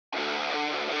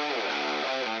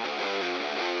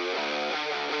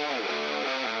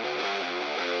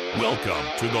Welcome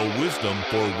to the Wisdom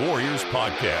for Warriors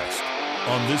podcast.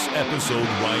 On this episode,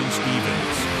 Ryan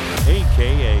Stevens,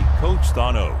 a.k.a. Coach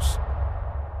Thanos.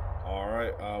 All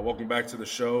right, welcome back to the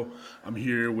show. I'm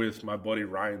here with my buddy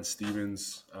Ryan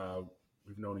Stevens.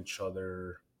 We've known each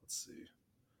other,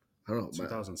 I don't know.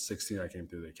 2016 I came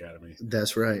through the academy.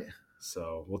 That's right.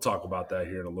 So we'll talk about that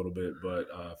here in a little bit. But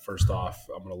first off,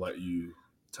 I'm going to let you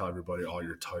tell everybody all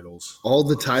your titles. All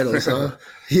the titles, huh?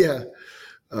 Yeah.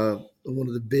 One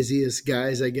of the busiest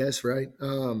guys, I guess, right?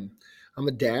 I'm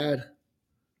a dad.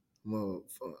 I'm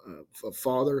a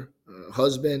father, a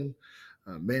husband,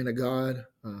 a man of God,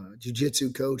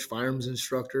 jiu-jitsu coach, firearms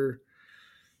instructor,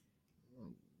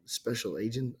 special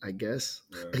agent, I guess,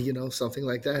 something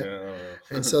like that.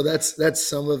 Yeah. And so that's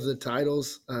some of the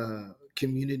titles.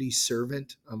 Community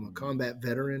servant. I'm a combat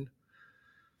veteran.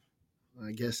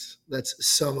 I guess that's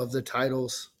some of the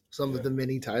titles, some of the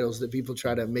many titles that people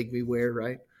try to make me wear,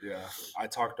 right? Yeah, I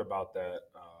talked about that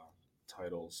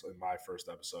titles in my first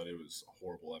episode. It was a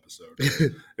horrible episode.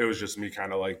 It was just me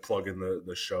kind of like plugging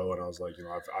the show, and I was like,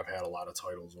 I've had a lot of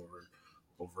titles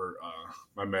over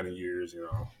my many years. You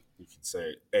could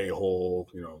say a-hole,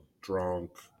 drunk,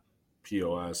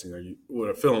 POS. You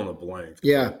would fill in the blank.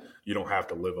 Yeah, you don't have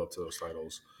to live up to those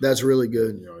titles. That's really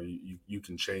good. You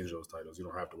can change those titles. You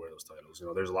don't have to wear those titles.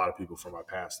 There's a lot of people from my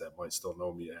past that might still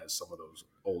know me as some of those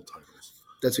old titles.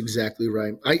 That's exactly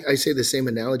right. I say the same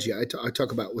analogy. I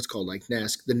talk about what's called like the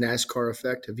NASCAR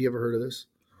effect. Have you ever heard of this?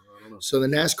 I don't know. So the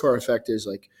NASCAR effect is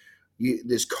like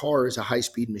this car is a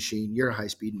high-speed machine. You're a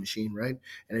high-speed machine, right?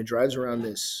 And it drives around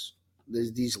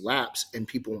these laps, and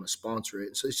people want to sponsor it.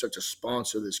 And so they start to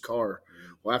sponsor this car.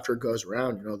 Well, after it goes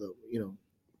around,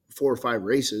 4 or 5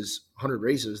 races, 100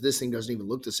 races, this thing doesn't even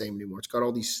look the same anymore. It's got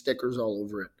all these stickers all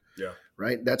over it. Yeah.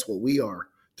 Right? That's what we are.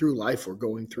 Through life, we're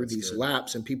going through these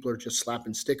laps, and people are just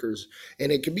slapping stickers,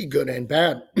 and it could be good and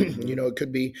bad. It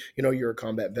could be, you're a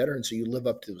combat veteran, so you live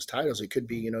up to those titles. It could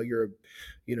be,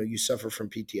 you suffer from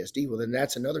PTSD. Well, then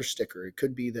that's another sticker. It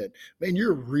could be that, man,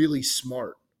 you're really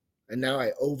smart. And now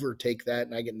I overtake that,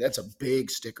 and that's a big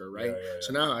sticker, right? Yeah.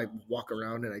 So now I walk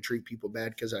around and I treat people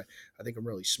bad because I think I'm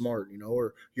really smart,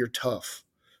 or you're tough,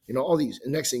 all these.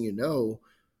 And next thing you know,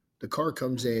 the car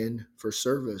comes in for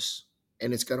service,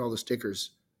 and it's got all the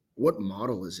stickers. What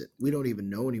model is it? We don't even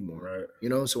know anymore.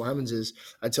 Right. So what happens is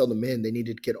I tell the men they need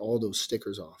to get all those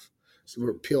stickers off. So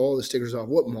we peel all the stickers off.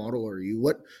 What model are you?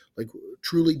 What, like,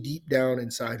 truly deep down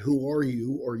inside, who are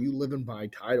you? Or are you living by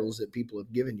titles that people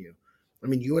have given you? I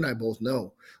mean, you and I both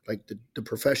know, like the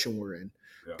profession we're in,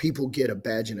 people get a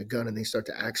badge and a gun and they start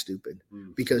to act stupid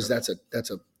because that's a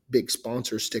big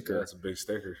sponsor sticker. That's a big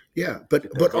sticker. Yeah, but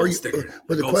are you?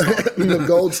 But the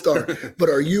gold star. But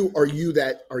are you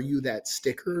that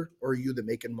sticker, or are you the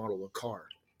make and model of car?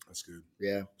 That's good.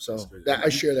 Yeah, so I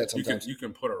share that sometimes. You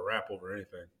can put a wrap over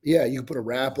anything. Yeah, you can put a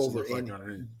wrap over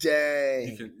anything.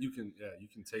 Dang. You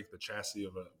can take the chassis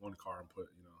of one car and put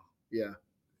Yeah.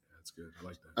 That's good. I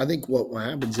like that. I think what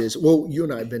happens is, you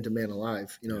and I have been to Man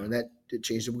Alive, and that did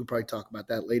change. And we'll probably talk about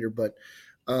that later. But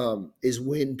is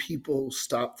when people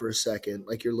stop for a second,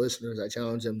 like your listeners, I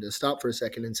challenge them to stop for a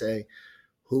second and say,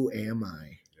 who am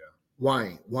I? Yeah.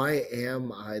 Why? Why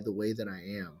am I the way that I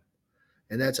am?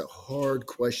 And that's a hard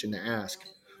question to ask.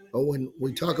 But when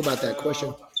we talk about that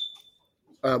question,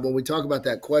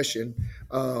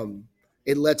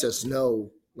 it lets us know,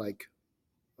 like,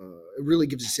 it really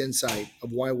gives us insight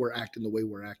of why we're acting the way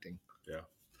we're acting. Yeah.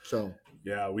 So.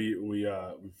 Yeah, we've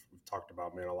talked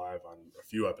about Man Alive on a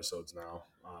few episodes now.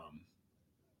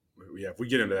 If we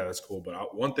get into that, that's cool.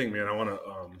 But one thing, man, I want to.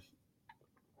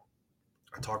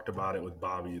 I talked about it with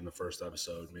Bobby in the first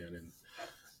episode, man,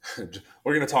 and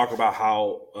we're going to talk about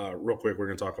how real quick. We're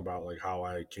going to talk about like how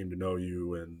I came to know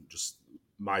you and just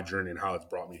my journey and how it's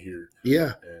brought me here.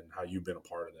 Yeah, and how you've been a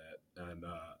part of that. And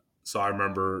so I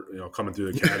remember, coming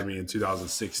through the academy in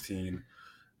 2016,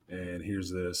 and here's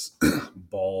this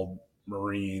bald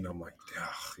Marine. I'm like,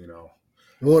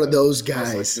 one of those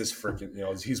guys. Like, this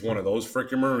freaking, he's one of those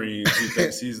freaking Marines. He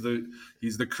thinks he's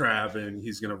the crab, and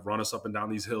he's gonna run us up and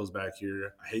down these hills back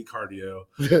here. I hate cardio,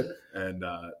 and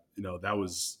that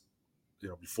was,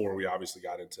 before we obviously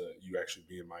got into you actually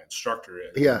being my instructor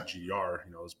at GDR.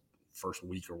 His first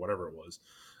week or whatever it was,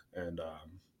 and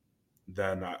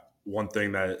then one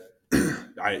thing that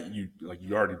you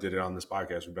already did it on this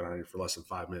podcast. We've been on here for less than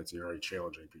 5 minutes, and you're already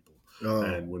challenging people. Oh.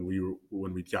 And when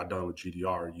we got done with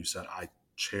GDR, you said, I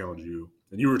challenge you.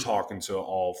 And you were talking to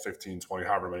all 15, 20,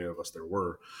 however many of us there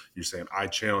were. You're saying, I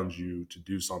challenge you to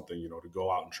do something, to go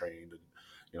out and train,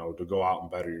 to go out and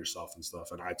better yourself and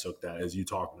stuff. And I took that as you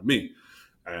talking to me.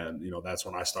 And, that's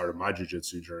when I started my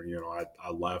jiu-jitsu journey.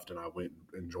 I left and I went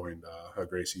and joined a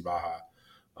Gracie Baja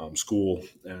school.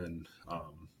 And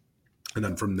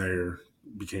then from there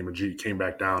came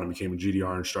back down and became a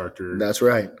GDR instructor. That's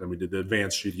right. Then we did the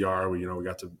advanced GDR. We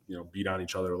got to, beat on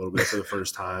each other a little bit for the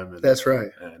first time. And, That's right.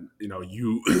 And,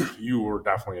 you were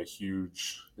definitely a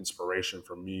huge inspiration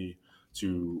for me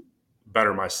to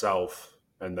better myself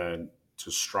and then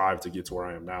to strive to get to where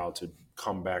I am now, to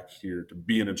come back here, to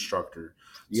be an instructor,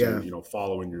 to,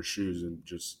 follow in your shoes and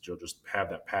just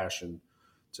have that passion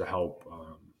to help,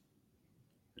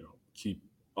 keep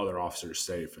other officers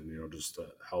safe and, just to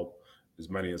help as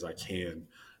many as I can.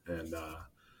 And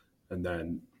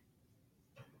then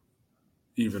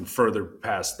even further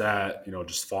past that,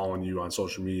 just following you on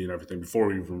social media and everything before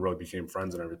we even really became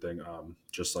friends and everything,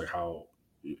 just like how,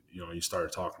 you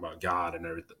started talking about God and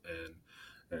everything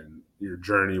and your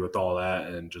journey with all that.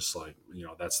 And just like,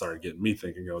 that started getting me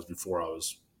thinking. It was before I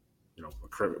was,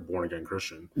 a born again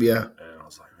Christian. Yeah. And I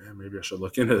was like, man, maybe I should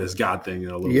look into this God thing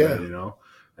a little bit,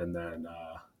 and then,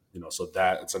 so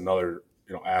that it's another,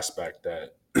 aspect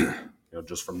that,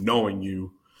 just from knowing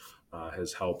you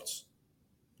has helped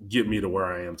get me to where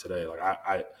I am today. Like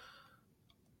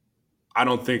I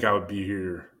don't think I would be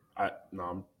here. I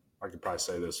could probably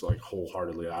say this like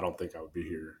wholeheartedly. I don't think I would be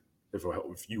here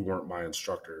if you weren't my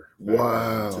instructor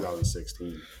back in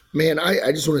 2016. Man,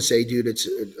 I just want to say, dude, it's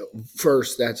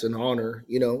first, that's an honor,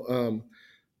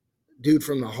 dude,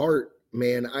 from the heart,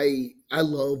 man. I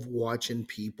love watching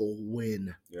people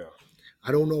win. Yeah.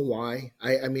 I don't know why.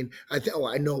 I mean,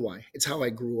 I know why. It's how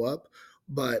I grew up,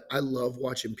 but I love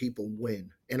watching people win,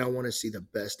 and I want to see the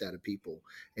best out of people.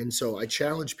 And so I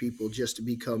challenge people just to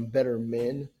become better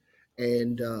men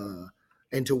and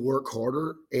to work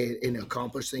harder and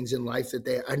accomplish things in life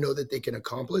that I know that they can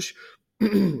accomplish.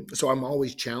 So I'm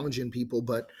always challenging people,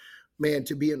 but man,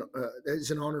 to be it's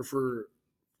an honor for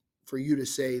you to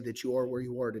say that you are where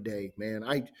you are today, man.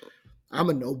 I'm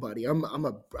a nobody. I'm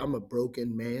a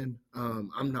broken man.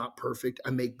 I'm not perfect. I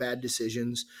make bad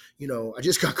decisions. I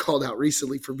just got called out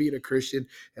recently for being a Christian,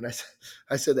 and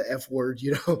I said the F word.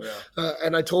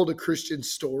 And I told a Christian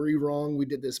story wrong. We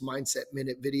did this Mindset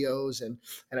Minute videos, and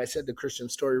I said the Christian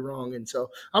story wrong. And so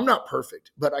I'm not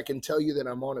perfect, but I can tell you that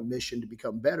I'm on a mission to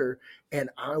become better, and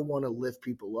I want to lift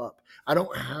people up. I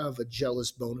don't have a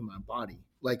jealous bone in my body.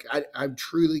 Like I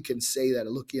truly can say that. I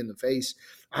look you in the face.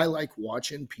 I like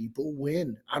watching people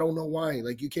win. I don't know why.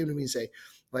 Like, you came to me and say,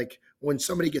 like, when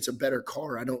somebody gets a better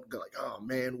car, I don't go like, oh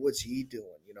man, what's he doing?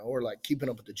 Or like keeping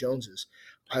up with the Joneses.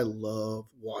 I love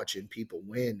watching people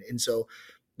win. And so,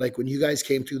 like, when you guys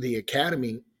came through the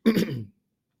academy and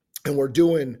we're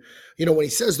doing, when he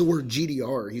says the word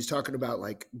GDR, he's talking about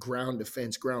like ground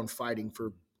defense, ground fighting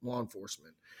for law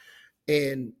enforcement.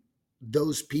 And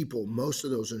those people, most of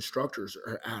those instructors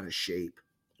are out of shape,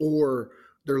 or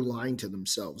they're lying to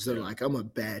themselves. They're like, I'm a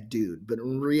bad dude. But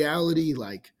in reality,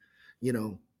 like,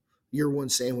 you're one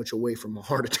sandwich away from a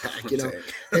heart attack,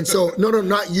 And so, no,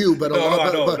 not you, but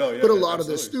a lot of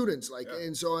the students, like,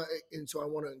 and so I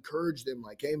want to encourage them,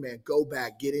 like, hey man, go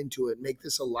back, get into it, make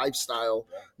this a lifestyle,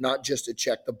 not just a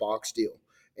check the box deal.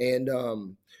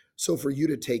 And, so for you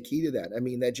to take heed of that, I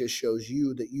mean, that just shows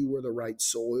you that you were the right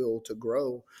soil to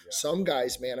grow. Yeah. Some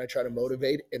guys, man, I try to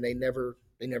motivate and they never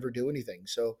do anything.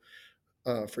 So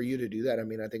for you to do that, I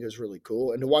mean, I think it was really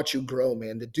cool. And to watch you grow,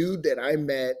 man. The dude that I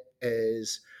met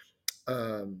as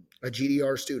a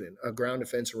GDR student, a ground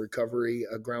defense and recovery,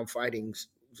 a ground fighting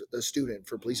student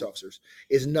for police officers,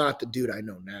 is not the dude I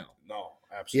know now. No,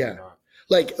 absolutely not.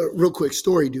 Like, a real quick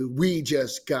story, dude. We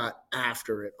just got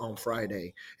after it on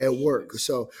Friday at work.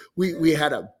 So we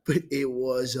had it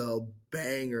was a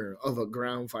banger of a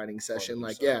ground fighting session. 100%.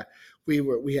 Like, yeah,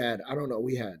 we had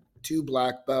 2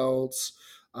 black belts,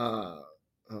 a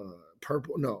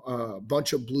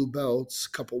bunch of blue belts, a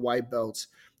couple white belts,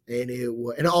 and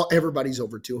everybody's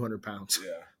over 200 pounds.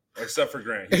 Yeah, except for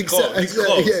Grant. He's close.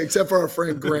 Yeah, except for our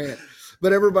friend Grant.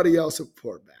 But everybody else, a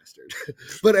poor bastard.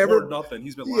 But nothing.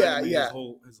 He's been lying to me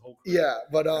his whole career. Yeah,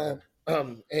 but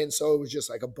and so it was just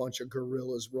like a bunch of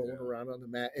gorillas rolling around on the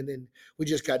mat, and then we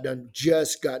just got done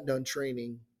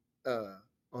training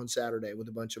on Saturday with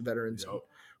a bunch of veterans and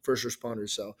first responders.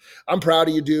 So I'm proud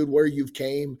of you, dude. Where you've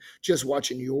came, just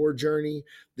watching your journey,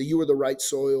 that you were the right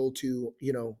soil to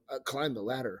climb the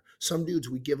ladder. Some dudes,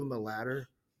 we give them a ladder,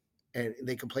 and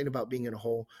they complain about being in a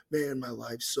hole. Man, my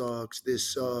life sucks.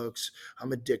 This sucks.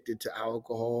 I'm addicted to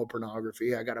alcohol,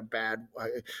 pornography. I got a bad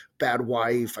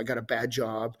wife. I got a bad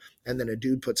job. And then a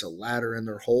dude puts a ladder in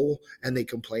their hole and they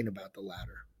complain about the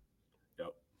ladder.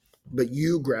 Yep. But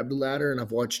you grabbed the ladder, and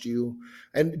I've watched you.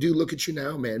 And dude, look at you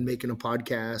now, man, making a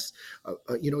podcast.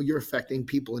 You're affecting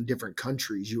people in different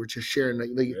countries. You were just sharing,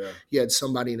 you had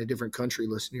somebody in a different country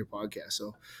listen to your podcast.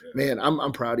 So, man,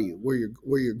 I'm proud of you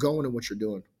where you're going and what you're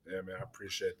doing. Yeah, man, I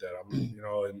appreciate that. I'm,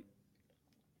 and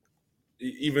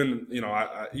even,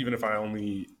 even if I don't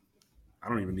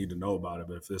even need to know about it,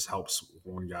 but if this helps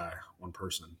one guy, one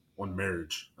person, one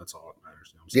marriage, that's all that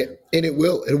matters. You know what I'm saying? Yeah, and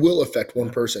it will affect one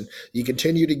person. You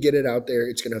continue to get it out there.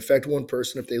 It's going to affect one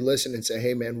person if they listen and say,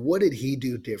 "Hey, man, what did he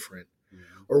do different?"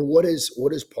 Mm-hmm. Or what is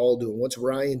Paul doing? What's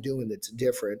Ryan doing that's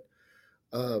different?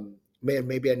 Man,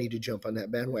 maybe I need to jump on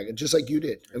that bandwagon, just like you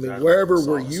did. Exactly. I mean,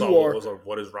 where you are.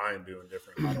 What is Ryan doing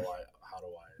different? How do I?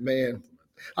 Man,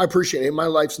 I appreciate it. My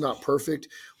life's not perfect,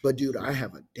 but dude, I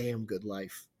have a damn good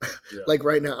life. Yeah. Like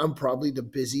right now, I'm probably the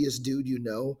busiest dude you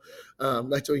know.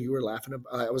 That's what you were laughing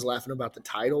about. I was laughing about the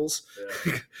titles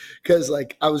because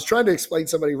like I was trying to explain to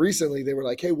somebody recently. They were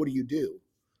like, "Hey, what do you do?"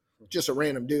 Just a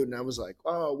random dude. And I was like,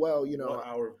 "Oh, well, 1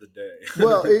 hour of the day."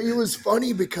 Well, it was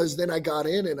funny because then I got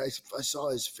in and I saw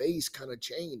his face kind of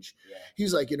change. Yeah.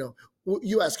 He's like,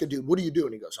 you ask a dude, "What do you do?"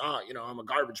 And he goes, I'm a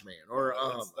garbage man. Or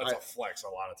that's a flex a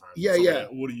lot of times. Yeah, yeah.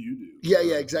 What do you do?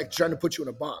 Yeah, exactly. Trying to put you in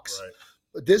a box. Right.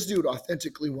 But this dude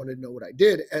authentically wanted to know what I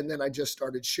did. And then I just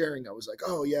started sharing. I was like,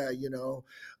 "Oh yeah,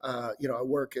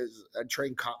 I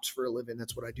train cops for a living.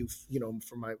 That's what I do,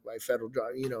 for my federal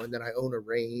job, and then I own a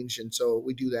range. And so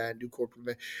we do that and do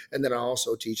corporate. And then I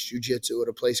also teach jujitsu at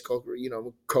a place called,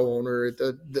 co-owner at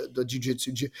the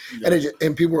jujitsu gym. Yeah.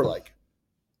 And people were like,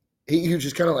 he was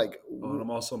just kind of like, and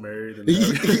I'm also married. And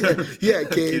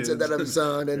kids, and then I'm a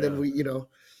son. And then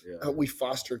we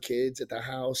foster kids at the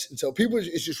house. And so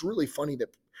it's just really funny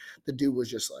that the dude was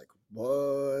just like,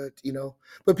 "What?"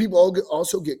 But people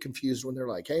also get confused when they're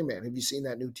like, "Hey man, have you seen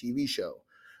that new TV show,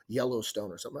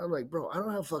 Yellowstone or something?" I'm like, "Bro, I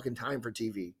don't have fucking time for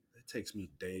TV. It takes me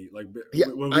days. Like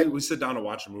when we sit down to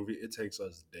watch a movie, it takes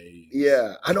us days.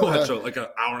 Yeah. I don't watch like an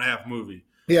hour and a half movie.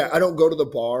 Yeah. I don't go to the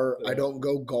bar. Yeah. I don't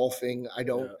go golfing. I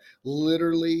don't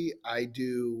literally, I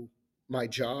do my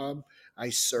job. I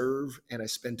serve and I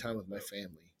spend time with my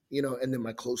family. And then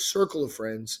my close circle of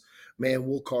friends, man,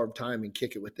 we'll carve time and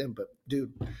kick it with them. But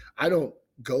dude, I don't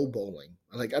go bowling.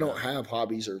 Like I don't have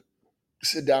hobbies or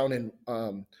sit down and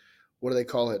what do they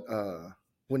call it?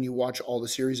 When you watch all the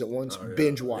series at once,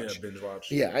 binge watch. Yeah, binge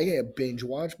watch. Yeah, I can't binge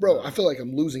watch, bro. I feel like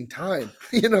I'm losing time.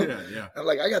 Yeah. I'm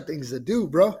like, I got things to do,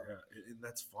 bro. Yeah, and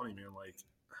that's funny, man. Like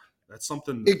that's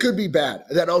something. It could be bad.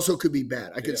 That also could be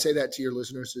bad. I could say that to your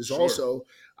listeners. Is also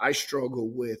I struggle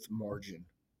with margin.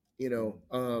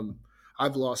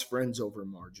 I've lost friends over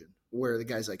margin where the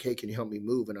guy's like, "Hey, can you help me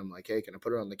move?" And I'm like, "Hey, can I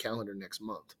put it on the calendar next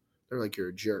month?" They're like, "You're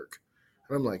a jerk."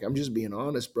 And I'm like, "I'm just being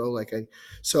honest, bro."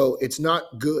 So it's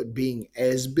not good being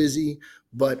as busy,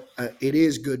 but it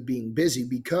is good being busy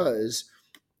because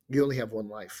you only have one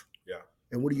life. Yeah.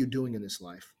 And what are you doing in this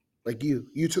life? Like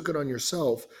you took it on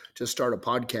yourself to start a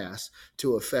podcast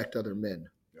to affect other men.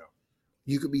 Yeah.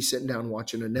 You could be sitting down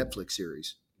watching a Netflix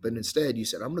series, but instead you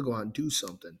said, "I'm going to go out and do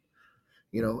something."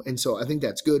 And so I think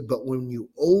that's good. But when you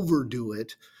overdo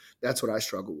it, that's what I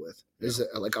struggle with. Is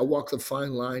that, like I walk the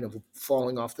fine line of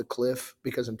falling off the cliff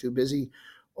because I'm too busy,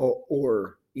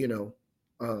 or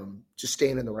just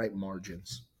staying in the right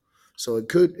margins. So it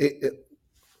could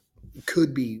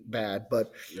be bad,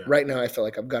 but right now I feel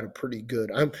like I've got a pretty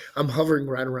good. I'm hovering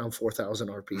right around 4,000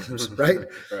 RPMs, right?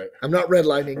 Right. I'm not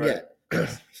redlining yet.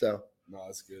 So no,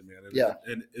 that's good, man.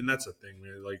 And that's the thing,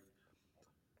 man. Like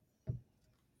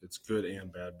it's good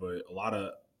and bad, but a lot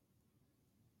of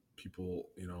people,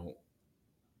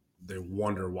 they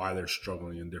wonder why they're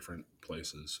struggling in different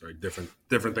places, right?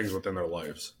 Different things within their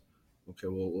lives. Okay,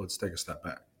 well, let's take a step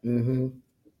back. Mm-hmm.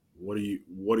 What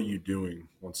are you doing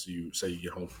once you say you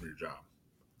get home from your job?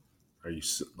 Are you,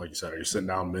 like you said, are you sitting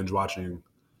down binge watching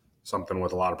something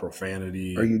with a lot of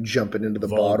profanity? Are you jumping into the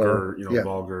vulgar, bottle?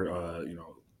 Vulgar,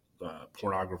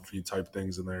 pornography type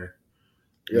things in there,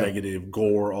 negative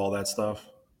gore, all that stuff?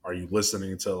 Are you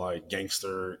listening to like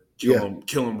gangster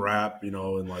kill 'em rap,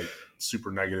 and like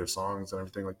super negative songs and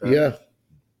everything like that? Yeah.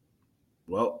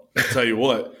 Well, I'll tell you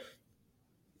what,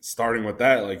 starting with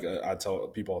that, like I tell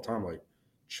people all the time, like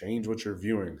change what you're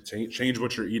viewing, change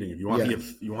what you're eating. If you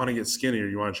want to get skinny or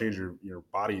you want to change your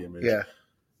body image,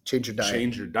 change your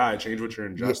diet. Change what you're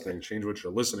ingesting, change what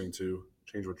you're listening to,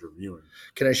 change what you're viewing.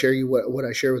 Can I share you what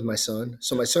I share with my son?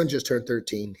 So my son just turned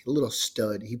 13, a little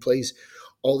stud. He plays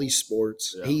all these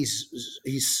sports. Yeah.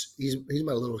 He's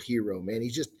my little hero, man.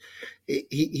 He's just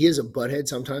he is a butthead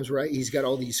sometimes, right? He's got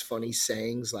all these funny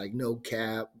sayings like "no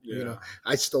cap."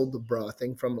 I stole the bra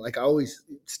thing from, like, I always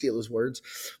steal his words,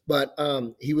 but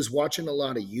he was watching a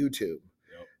lot of YouTube.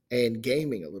 and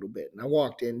gaming a little bit. And I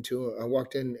walked into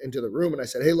the room and I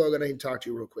said, "Hey, Logan, I need to talk to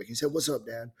you real quick." He said, "What's up,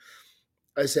 Dad?"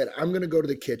 I said, "I'm going to go to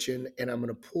the kitchen and I'm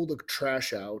going to pull the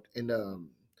trash out and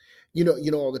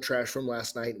all the trash from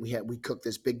last night. We cooked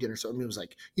this big dinner. So I mean, it was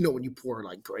like, when you pour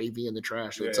like gravy in the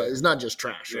trash, so it's not just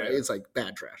trash, right? It's like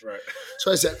bad trash. Right.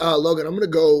 So I said, Logan, I'm going to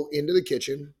go into the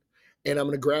kitchen and I'm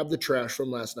going to grab the trash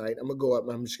from last night. I'm going to go up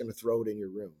and I'm just going to throw it in your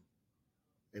room."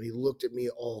 And he looked at me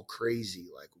all crazy,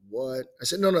 like, "What?" I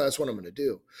said, no, that's what I'm going to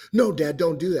do." "No, Dad,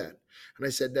 don't do that." And I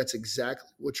said, "That's exactly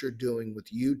what you're doing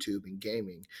with YouTube and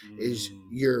gaming. Is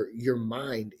your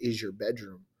mind is your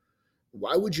bedroom.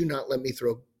 Why would you not let me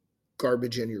throw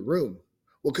garbage in your room?"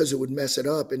 "Well, because it would mess it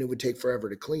up and it would take forever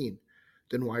to clean."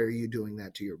 "Then why are you doing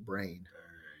that to your brain?"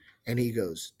 And he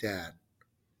goes, "Dad,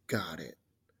 got it."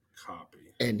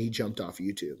 Copy. And he jumped off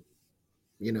YouTube.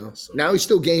 So now he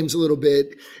still games a little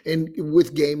bit, and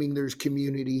with gaming there's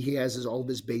community. He has all of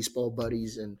his baseball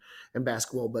buddies and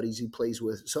basketball buddies he plays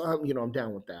with, so I'm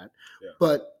down with that.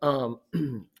 But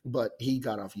but he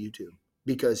got off YouTube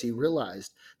because he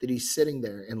realized that he's sitting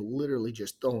there and literally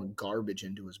just throwing garbage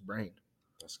into his brain.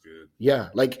 That's good. Yeah,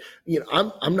 like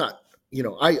I'm not,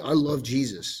 I love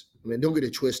Jesus. I mean, don't get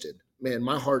it twisted. Man,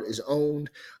 my heart is owned.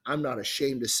 I'm not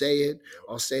ashamed to say it.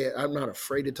 I'll say it. I'm not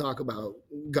afraid to talk about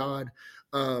God.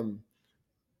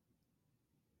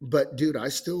 But dude, I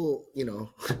still,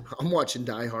 I'm watching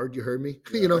Die Hard. You heard me,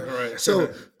 Right.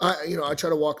 So I try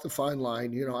to walk the fine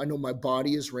line. I know my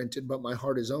body is rented, but my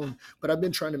heart is owned. But I've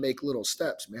been trying to make little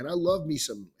steps, man. I love me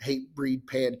some Hatebreed,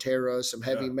 Pantera, some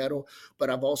heavy metal, but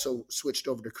I've also switched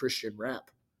over to Christian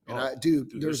rap. And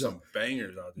there's some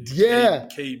bangers out there. Yeah.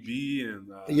 KB and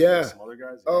some other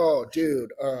guys. Oh,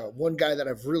 dude. One guy that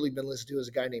I've really been listening to is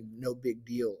a guy named No Big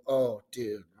Deal. Oh,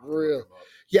 dude. Real.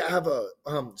 Yeah, I have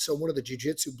so one of the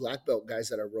jiu-jitsu black belt guys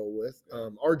that I roll with,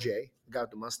 RJ, the guy with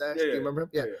the mustache. Do you remember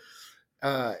him?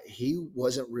 Yeah. He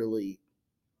wasn't really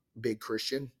big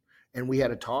Christian. And we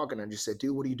had a talk and I just said,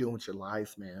 "Dude, what are you doing with your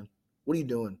life, man? What are you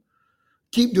doing?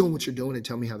 Keep doing what you're doing and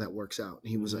tell me how that works out."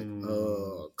 And he was like,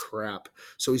 "Oh, crap."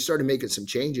 So he started making some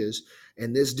changes.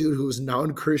 And this dude who was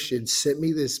non-Christian sent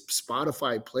me this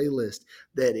Spotify playlist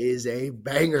that is a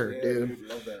banger, dude.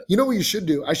 Love that. You know what you should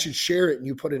do? I should share it and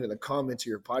you put it in the comments of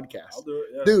your podcast. I'll do it,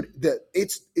 yeah. Dude,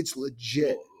 it's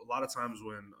legit. Well, a lot of times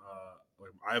when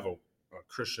I have a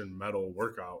Christian metal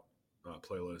workout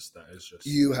playlist that is just...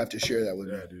 You have to share that with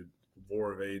me. Yeah, dude.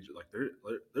 War of Age. Like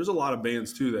there's a lot of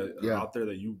bands too that are out there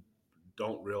that you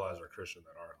don't realize are Christian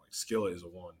that are. Like Skillet is a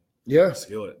one. Yeah.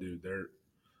 Skillet, dude.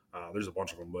 There's a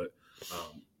bunch of them,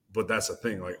 but that's the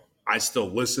thing. Like I still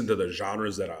listen to the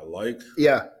genres that I like.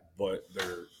 Yeah. But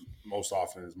they're most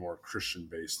often is more Christian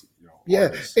based, Yeah.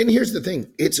 artists. And here's the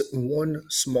thing. It's one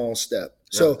small step.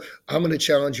 Yeah. So I'm going to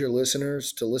challenge your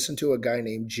listeners to listen to a guy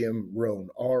named Jim Rohn,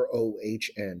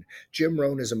 Rohn. Jim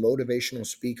Rohn is a motivational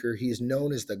speaker. He is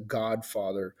known as the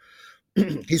Godfather.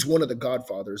 He's one of the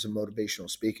godfathers of motivational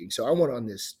speaking. So I went on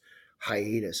this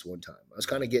hiatus one time. I was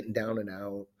kind of getting down and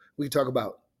out. We could talk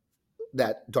about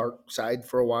that dark side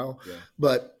for a while,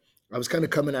 but I was kind of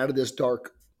coming out of this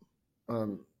dark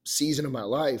season of my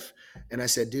life. And I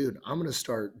said, dude, I'm going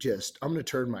to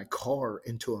turn my car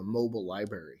into a mobile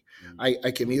library.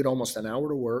 I commute almost an hour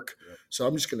to work. So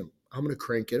I'm going to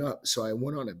crank it up. So I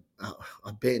went on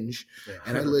a binge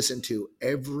and I listened to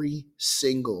every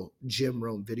single Jim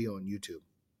Rohn video on YouTube.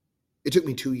 It took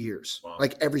me 2 years,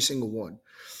 like every single one.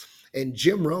 And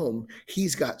Jim Rohn,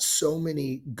 he's got so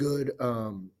many good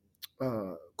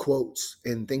quotes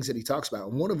and things that he talks about.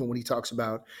 And one of them, what he talks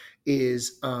about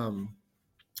is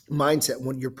mindset,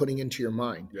 when you're putting into your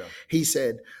mind. He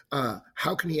said,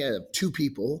 how can he have two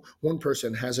people? One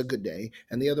person has a good day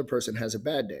and the other person has a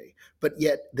bad day, but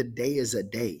yet the day is a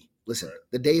day. Listen,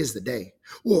 the day is the day.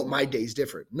 Well, my day's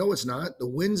different. No, it's not. The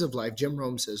winds of life, Jim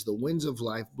Rohn says, the winds of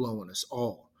life blow on us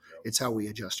all. It's how we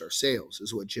adjust our sails,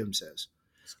 is what Jim says.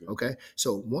 Okay.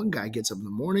 So one guy gets up in the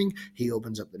morning, he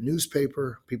opens up the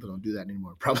newspaper. People don't do that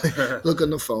anymore. Probably look on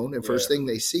the phone. And first thing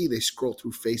they see, they scroll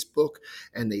through Facebook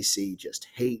and they see just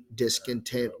hate,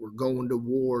 discontent. We're going to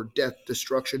war, death,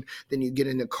 destruction. Then you get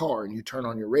in the car and you turn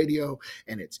on your radio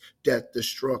and it's death,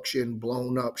 destruction,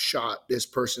 blown up, shot. This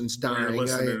person's dying. You're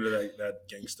listening to that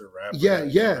gangster rap.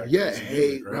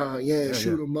 Hate, right?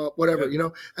 Shoot them up, whatever,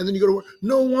 and then you go to work.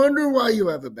 No wonder why you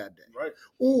have a bad day. Right.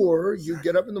 Or you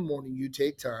get up in the morning, you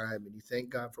take time and you thank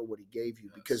God for what he gave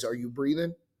you, because are you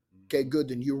breathing? Okay, good.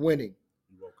 Then you're winning.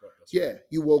 You woke up.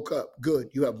 You woke up. Good.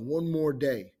 You have one more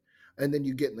day. And then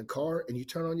you get in the car and you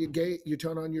turn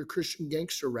on your Christian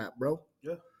gangster rap, bro.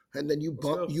 Yeah. And then you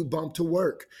bump to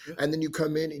work. Yeah. And then you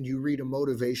come in and you read a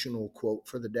motivational quote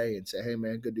for the day and say, hey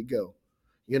man, good to go.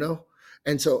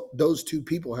 And so those two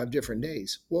people have different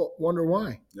days. Well, wonder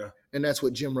why. Yeah. And that's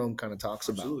what Jim Rome kind of talks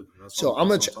Absolutely. about. That's So what I'm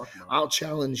talking about. I'll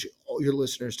challenge all your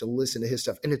listeners to listen to his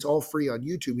stuff. And it's all free on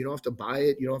YouTube. You don't have to buy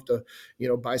it. You don't have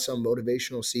to, buy some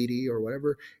motivational CD or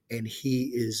whatever. And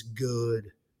he is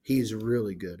good. He's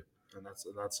really good. And that's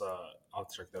I'll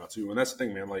check that out too. And that's the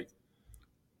thing, man. Like,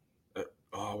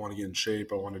 I want to get in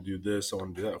shape. I want to do this. I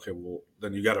want to do that. Okay, well,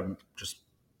 then you got to just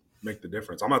make the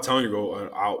difference. I'm not telling you to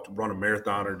go out run a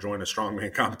marathon or join a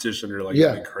strongman competition or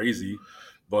getting crazy,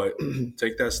 but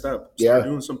take that step. Start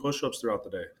doing some push-ups throughout the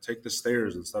day. Take the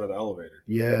stairs instead of the elevator.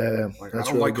 Yeah, I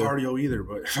don't like cardio either,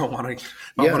 but if I want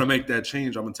to make that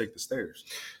change, I'm gonna take the stairs.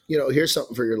 Here's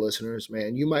something for your listeners,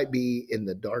 man. You might be in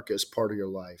the darkest part of your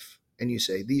life, and you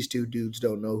say, "These two dudes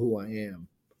don't know who I am."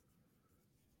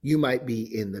 You might be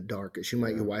in the darkest.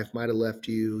 Your wife might have left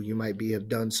you. You might have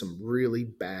done some really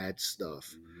bad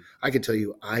stuff. Mm-hmm. I can tell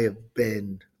you, I have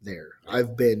been there.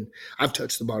 I've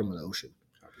touched the bottom of the ocean.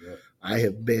 Yeah. I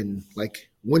have been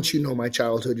once you know my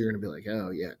childhood, you're going to be like,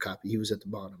 oh yeah, copy. He was at the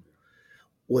bottom.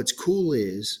 What's cool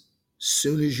is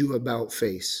soon as you about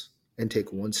face and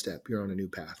take one step, you're on a new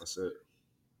path. That's it.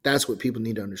 That's what people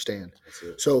need to understand. That's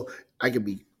it. So I could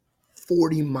be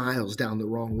 40 miles down the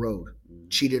wrong road,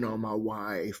 cheated on my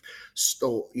wife,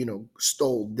 stole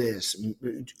this,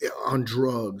 on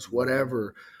drugs,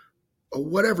 whatever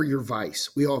your vice.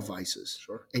 We all have vices.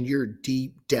 Sure. And you're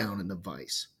deep down in the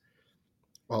vice.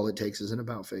 All it takes is an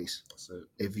about face. That's it.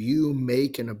 If you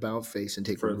make an about face and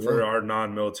take for our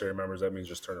non-military members, that means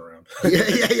just turn around.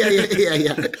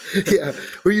 Yeah.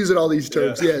 We're using all these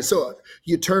terms. Yeah. So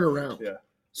you turn around. Yeah.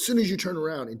 As soon as you turn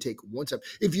around and take one step,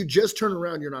 if you just turn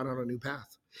around, you're not on a new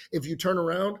path. If you turn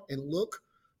around and look,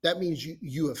 that means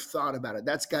you have thought about it.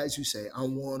 That's guys who say, I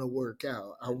want to work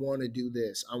out. I want to do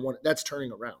this. That's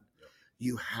turning around. Yeah.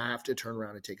 You have to turn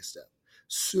around and take a step.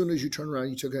 As soon as you turn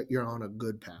around, you're on a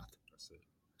good path. That's it.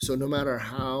 So no matter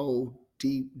how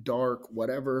deep, dark,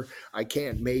 whatever, I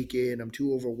can't make it, I'm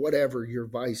too over, whatever your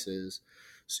vice is,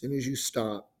 as soon as you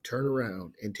stop, turn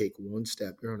around and take one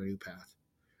step, you're on a new path.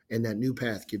 And that new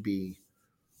path could be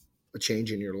a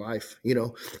change in your life.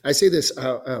 I say this,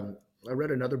 I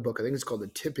read another book. I think it's called The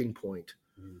Tipping Point.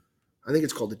 I think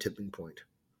it's called The Tipping Point.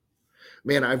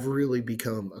 Man, I've really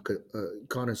become a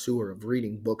connoisseur of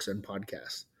reading books and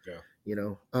podcasts. Yeah.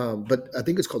 But I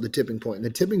think it's called The Tipping Point. And The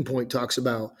Tipping Point talks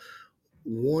about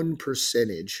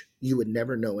 1% you would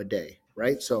never know a day,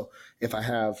 right? So if I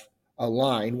have a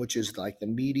line, which is like the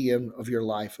medium of your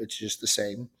life, it's just the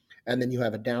same. And then you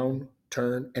have a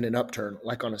downturn and an upturn,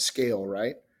 like on a scale,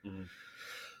 right? Mm-hmm.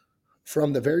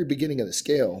 From the very beginning of the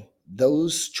scale,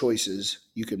 those choices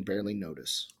you can barely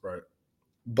notice. Right.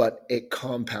 But it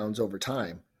compounds over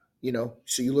time,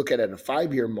 So you look at a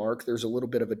 5-year mark, there's a little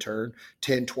bit of a turn.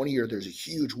 10, 20 year, there's a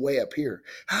huge way up here.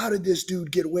 How did this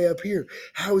dude get way up here?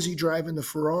 How is he driving the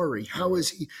Ferrari? How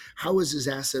is his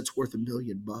assets worth $1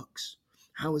 million?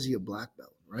 How is he a black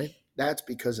belt, right? That's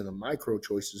because of the micro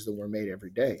choices that were made every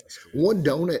day. One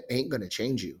donut ain't going to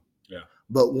change you. Yeah.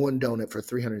 But one donut for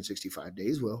 365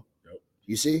 days will. Yep.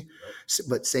 You see? Yep.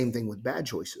 But same thing with bad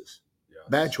choices. Yes.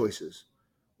 Bad choices.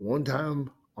 One time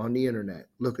on the internet,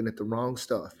 looking at the wrong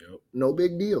stuff. Yep. No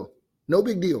big deal. No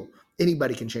big deal.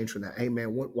 Anybody can change from that. Hey,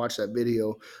 man, watch that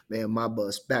video. Man, my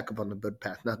bus, back up on the good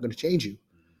path. Not going to change you.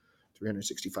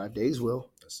 365 days will.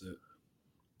 That's it.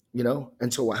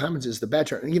 And so what happens is the bad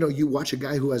turn, you watch a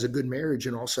guy who has a good marriage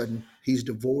and all of a sudden he's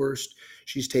divorced.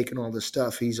 She's taking all this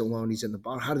stuff. He's alone. He's in the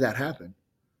bottom. How did that happen?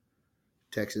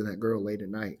 Texting that girl late at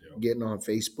night, getting on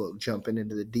Facebook, jumping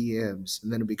into the DMs,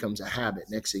 and then it becomes a habit.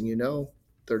 Next thing you know,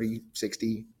 30,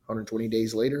 60, 120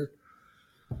 days later,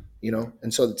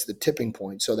 and so it's the tipping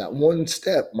point. So that one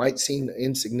step might seem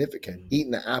insignificant,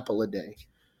 eating the apple a day.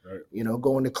 Right.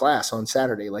 Going to class on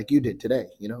Saturday like you did today,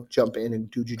 jump in and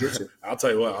do jiu-jitsu. I'll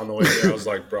tell you what, on the way there, I was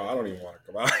like, bro, I don't even want to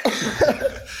come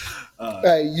out.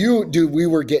 Dude, we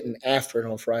were getting after it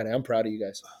on Friday. I'm proud of you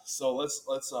guys. So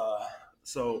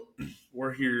so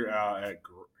we're here at,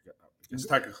 it's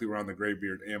technically we're on the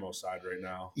Graybeard ammo side right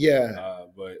now. Yeah.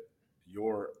 But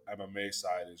your MMA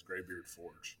side is Graybeard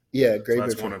Forge. Yeah, Graybeard.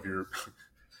 So that's one of your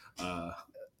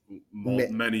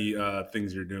many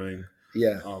things you're doing.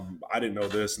 Yeah. I didn't know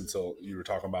this until you were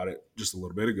talking about it just a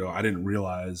little bit ago. I didn't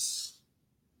realize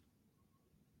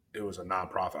it was a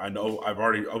nonprofit.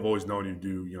 I've always known you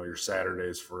do, your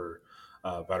Saturdays for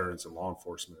veterans and law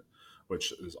enforcement,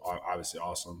 which is obviously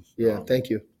awesome. Yeah. Thank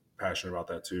you. Passionate about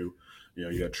that too.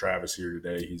 You got Travis here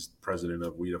today. He's president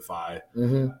of We Defy,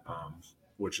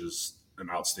 which is an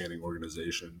outstanding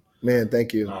organization. Man,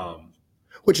 thank you.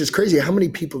 Which is crazy. How many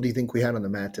people do you think we had on the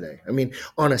mat today? I mean,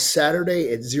 on a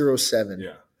Saturday at 07.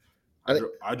 Yeah.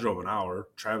 I drove an hour.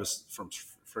 Travis from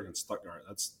freaking Stuttgart.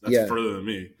 That's Yeah. further than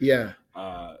me. Yeah.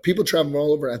 People travel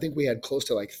all over. I think we had close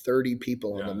to like 30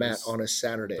 people on the mat on a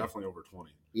Saturday. Definitely over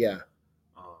 20. Yeah.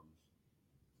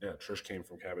 Yeah, Trish came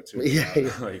from Cabot too.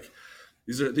 Yeah. Like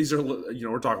these are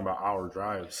we're talking about hour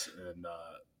drives,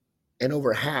 and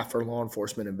over half are law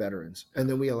enforcement and veterans. And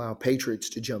then we allow patriots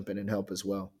to jump in and help as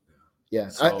well. Yeah.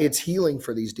 So, it's healing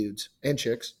for these dudes and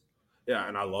chicks. Yeah,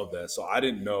 and I love that. So I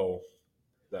didn't know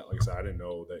that, like I said, I didn't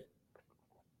know that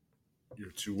your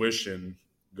tuition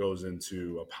goes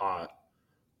into a pot,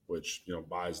 which,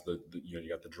 buys you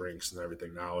got the drinks and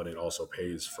everything now, and it also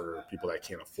pays for people that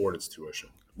can't afford its tuition.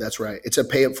 That's right. It's a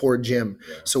pay it forward gym.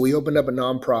 Yeah. So we opened up a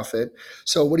nonprofit.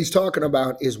 So what he's talking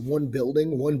about is one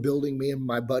building. Me and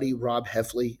my buddy, Rob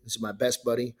Heffley, this is my best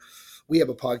buddy. We have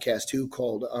a podcast too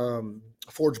called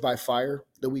Forged by Fire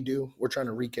that we do. We're trying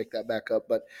to re-kick that back up,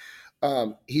 but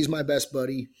he's my best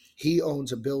buddy. He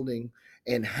owns a building,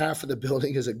 and half of the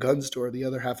building is a gun store. The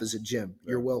other half is a gym.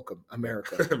 Yeah. You're welcome,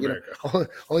 America.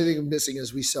 Only thing missing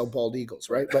is we sell bald eagles,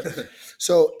 right? But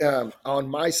so on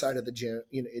my side of the gym,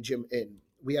 and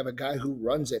we have a guy who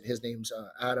runs it. His name's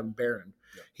Adam Barron.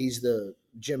 Yeah. He's the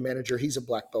gym manager. He's a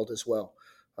black belt as well,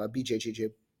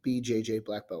 BJJ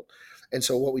black belt. And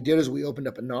so what we did is we opened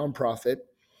up a nonprofit.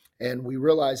 And we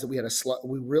realized that we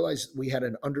had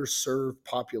an underserved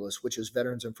populace, which is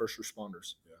veterans and first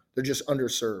responders. Yeah. They're just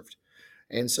underserved.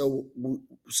 And so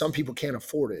some people can't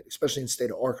afford it, especially in the state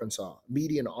of Arkansas.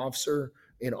 Median officer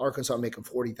in Arkansas making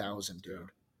 $40,000, dude. Yeah.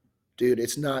 Dude,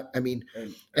 it's not, and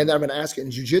I've been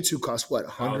asking, jiu-jitsu costs what,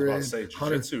 100? I was about to say,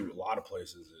 jiu-jitsu, a lot of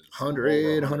places is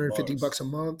 100, 150 bucks a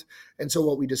month. And so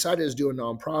what we decided is do a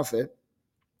nonprofit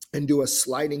and do a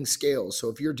sliding scale. So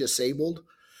if you're disabled,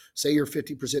 say you're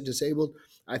 50% disabled,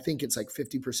 I think it's like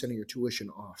 50% of your tuition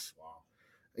off. Wow.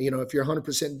 If you're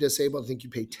 100% disabled, I think you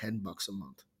pay $10 a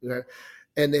month. Okay?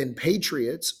 And then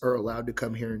patriots are allowed to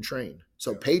come here and train.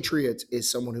 So patriots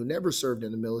is someone who never served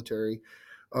in the military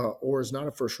or is not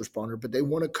a first responder, but they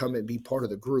want to come and be part of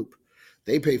the group.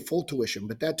 They pay full tuition,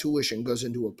 but that tuition goes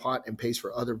into a pot and pays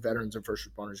for other veterans and first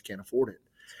responders who can't afford it.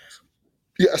 Awesome.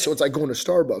 Yeah, so it's like going to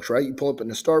Starbucks, right? You pull up in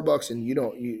the Starbucks and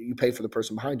you pay for the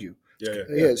person behind you. Pay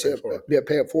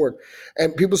it forward.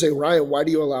 And people say, Ryan, why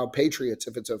do you allow patriots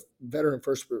if it's a veteran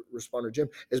first responder gym?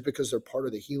 Is because they're part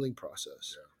of the healing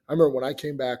process. Yeah. I remember when I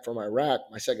came back from Iraq,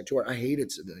 my second tour, I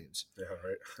hated civilians. Yeah,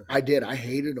 right. I did. I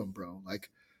hated them, bro. Like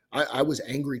I was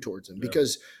angry towards them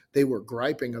because they were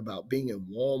griping about being in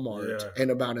Walmart and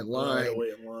about in line. I gotta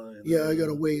wait in line. Yeah, I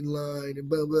gotta wait in line and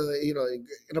blah, blah,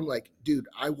 and I'm like, dude,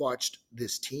 I watched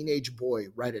this teenage boy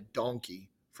ride a donkey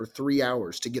for 3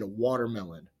 hours to get a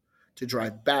watermelon to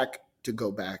drive back to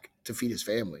go back to feed his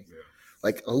family. Yeah.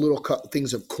 Like a little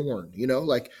things of corn,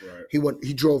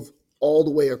 he drove all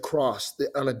the way across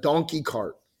on a donkey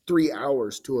cart 3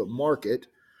 hours to a market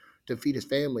to feed his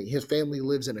family. His family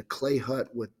lives in a clay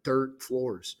hut with dirt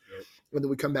floors. Yep. And then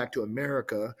we come back to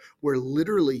America where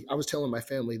literally, I was telling my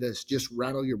family this, just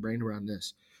rattle your brain around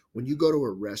this. When you go to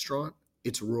a restaurant,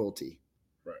 it's royalty.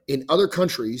 Right. In other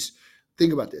countries,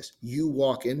 think about this. You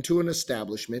walk into an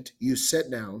establishment, you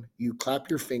sit down, you clap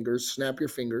your fingers, snap your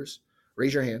fingers,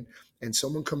 raise your hand, and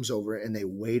someone comes over and they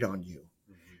wait on you.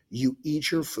 Mm-hmm. You eat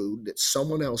your food that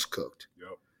someone else cooked,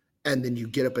 and then you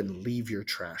get up and leave your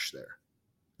trash there.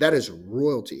 That is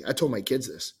royalty. I told my kids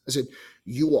this. I said,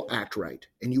 you will act right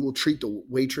and you will treat the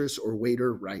waitress or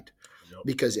waiter right.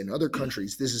 Because in other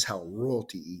countries, this is how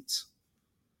royalty eats.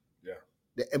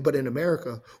 Yeah. But in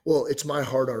America, well, it's my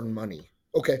hard-earned money.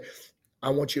 Okay.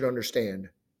 I want you to understand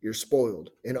you're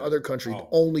spoiled. In other countries,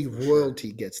 only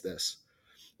royalty gets this,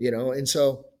 and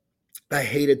so I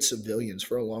hated civilians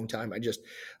for a long time.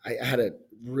 I had a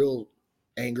real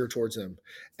anger towards them.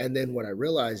 And then what I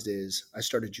realized is I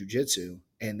started jujitsu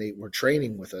and they were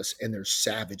training with us and they're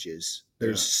savages.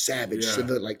 There's savage,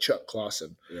 like Chuck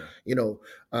Clausen,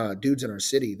 dudes in our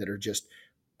city that are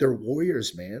they're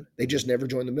warriors, man. They just never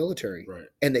joined the military. Right.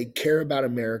 And they care about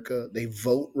America. They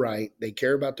vote right. They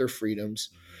care about their freedoms.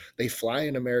 Mm-hmm. They fly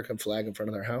an American flag in front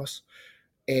of their house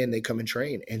and they come and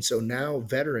train. And so now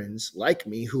veterans like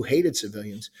me who hated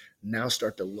civilians now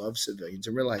start to love civilians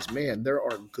and realize, man, there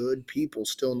are good people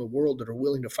still in the world that are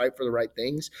willing to fight for the right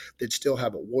things, that still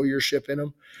have a warriorship in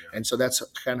them. Yeah. And so that's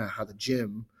kind of how the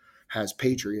gym has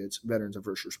patriots, veterans, and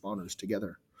first responders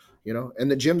together. And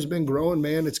the gym's been growing,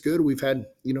 man. It's good. We've had,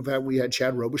 we had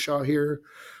Chad Robichaud here.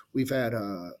 We've had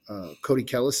Cody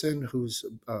Kellison, who's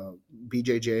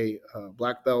BJJ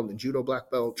black belt and judo black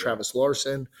belt. Yeah. Travis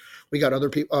Larson. We got other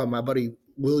people. My buddy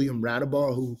William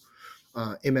Radabaugh, who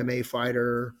MMA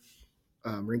fighter.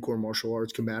 Marine Corps martial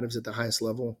arts combatives at the highest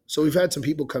level. So we've had some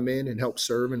people come in and help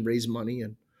serve and raise money,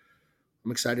 and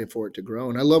I'm excited for it to grow.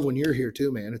 And I love when you're here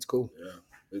too, man. It's cool. Yeah,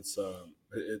 it's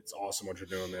awesome what you're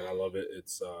doing, man. I love it.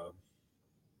 It's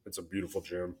a beautiful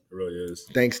gym. It really is.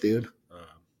 Thanks, dude.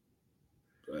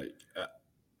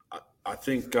 I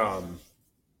think I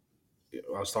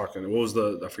was talking. What was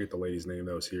I forget the lady's name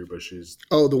that was here, but she's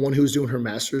the one who's doing her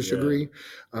master's degree.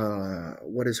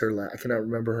 What is her? I cannot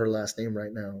remember her last name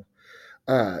right now.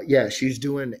 She's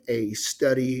doing a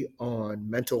study on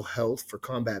mental health for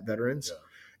combat veterans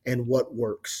and what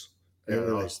works. Yeah,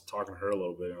 I was talking to her a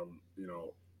little bit.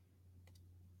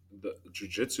 The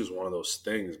jiu-jitsu is one of those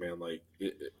things, man. Like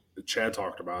Chad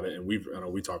talked about it, and I know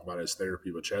we talk about it as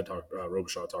therapy, but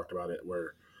Robichaud talked about it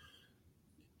where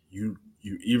you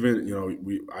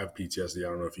even, I have PTSD. I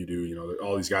don't know if you do,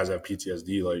 all these guys have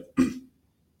PTSD. Like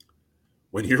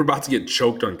when you're about to get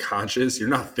choked unconscious, you're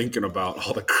not thinking about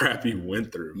all the crap you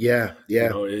went through. Yeah.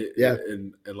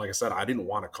 And like I said, I didn't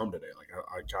want to come today. Like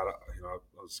I I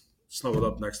was snuggled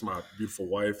up next to my beautiful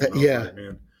wife. And I was like,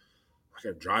 man, I got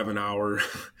to drive an hour.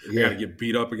 I got to get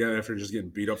beat up again after just getting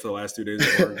beat up for the last 2 days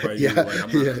at work by you. Like,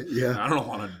 I don't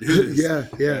want to do this.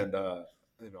 And I'm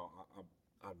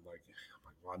like,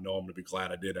 well, I know I'm gonna be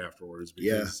glad I did afterwards,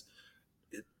 because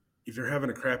if you're having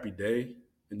a crappy day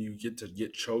and you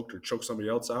get choked or choke somebody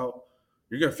else out,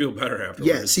 you're gonna feel better afterwards.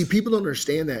 Yeah. See, people don't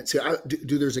understand that. See,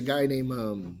 there's a guy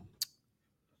named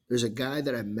there's a guy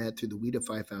that I met through the We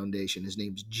Defy Foundation. His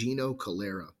name's Gino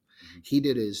Calera. Mm-hmm. He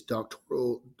did his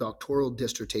doctoral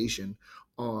dissertation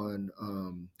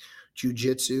on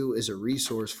jiu-jitsu as a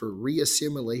resource for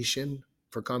reassimilation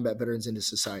for combat veterans into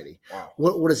society. Wow.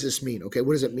 What does this mean? Okay,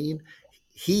 what does it mean?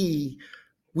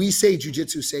 We say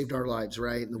jiu-jitsu saved our lives,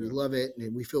 right? And we love it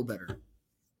and we feel better.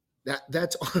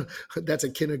 That's a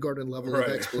kindergarten level of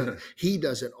explanation. He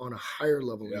does it on a higher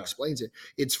level and explains it.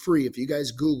 It's free. If you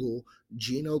guys Google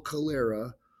Gino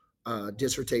Calera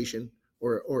dissertation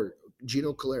or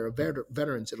Gino Calera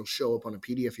veterans, it'll show up on a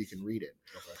PDF. You can read it.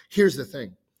 Okay. Here's the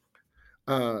thing.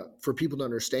 For people to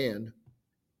understand,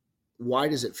 why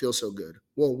does it feel so good?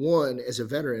 Well, one, as a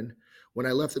veteran, when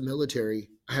I left the military,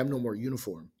 I have no more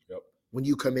uniform. Yep. When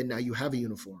you come in now, you have a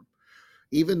uniform.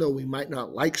 Even though we might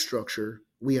not like structure,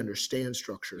 we understand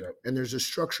structure. Yep. And there's a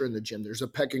structure in the gym. There's a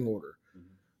pecking order.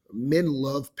 Mm-hmm. Men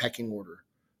love pecking order.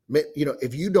 Men,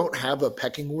 if you don't have a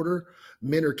pecking order,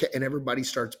 and everybody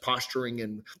starts posturing.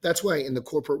 And that's why in the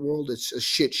corporate world, it's a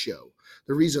shit show.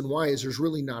 The reason why is there's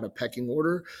really not a pecking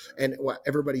order, and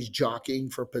everybody's jockeying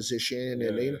for position.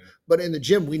 But in the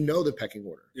gym, we know the pecking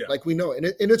order. Yeah. Like we know, and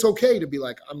it's okay to be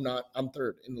like, I'm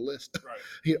third in the list.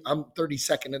 Right. I'm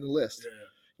 32nd in the list.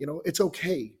 Yeah. It's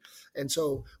okay. And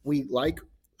so we like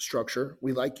structure.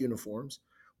 We like uniforms.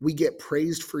 We get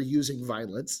praised for using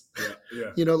violence.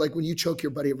 Yeah. Like when you choke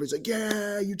your buddy, everybody's like,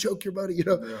 yeah, you choke your buddy,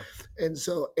 Yeah.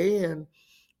 And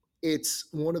it's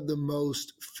one of the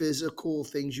most physical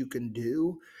things you can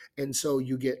do. And so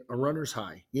you get a runner's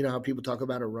high. You know how people talk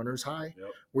about a runner's high,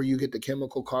 where you get the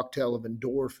chemical cocktail of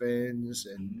endorphins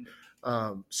and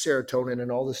serotonin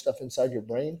and all this stuff inside your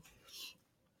brain.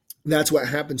 That's what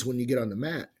happens when you get on the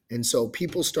mat. And so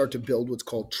people start to build what's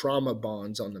called trauma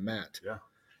bonds on the mat. Yeah.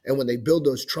 And when they build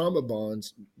those trauma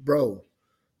bonds, bro,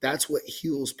 that's what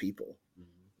heals people.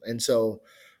 Mm-hmm. And so,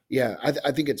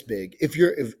 I think it's big. If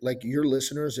your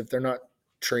listeners, if they're not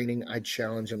training, I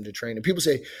challenge them to train. And people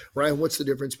say, Ryan, what's the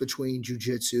difference between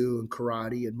jiu-jitsu and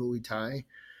karate and Muay Thai?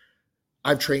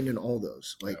 I've trained in all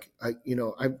those.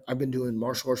 I've been doing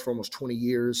martial arts for almost 20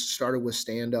 years, started with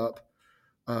stand-up.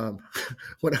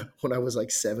 When I was like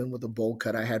 7 with a bowl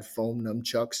cut, I had foam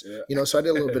nunchucks, so I did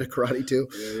a little bit of karate too.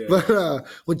 But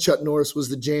when Chuck Norris was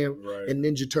the jam and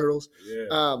Ninja Turtles.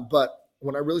 But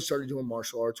when I really started doing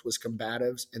martial arts was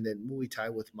combatives and then Muay Thai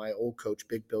with my old coach,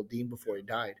 Big Bill Dean, before he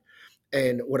died.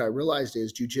 And what I realized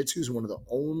is jiu-jitsu is one of the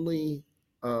only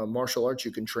martial arts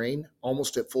you can train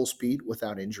almost at full speed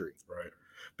without injury. Right.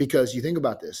 Because you think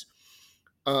about this,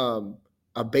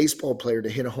 a baseball player to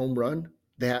hit a home run,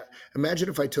 imagine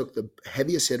if I took the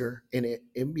heaviest hitter in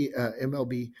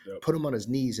MLB, put him on his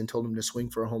knees and told him to swing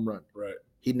for a home run. Right.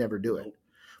 He'd never do it.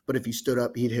 But if he stood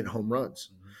up, he'd hit home runs.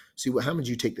 Mm-hmm. See, what happens,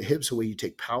 you take the hips away, you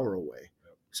take power away.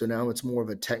 Yep. So now it's more of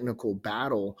a technical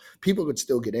battle. People could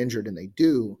still get injured, and they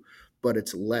do, but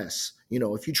it's less.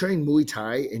 If you train Muay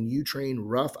Thai and you train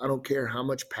rough, I don't care how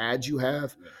much pads you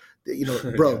have.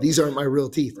 Bro, these aren't my real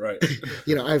teeth. Right.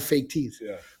 I have fake teeth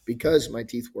because my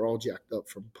teeth were all jacked up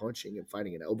from punching and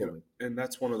fighting and elbowing. And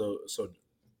that's one of those. So,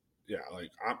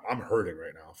 I'm hurting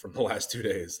right now from the last 2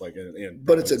 days.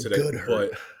 But it's a good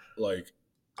hurt. But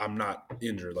I'm not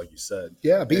injured, like you said.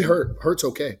 Yeah, hurt. Hurt's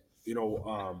okay.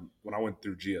 when I went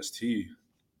through GST,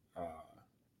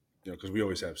 because we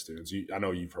always have students. I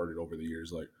know you've heard it over the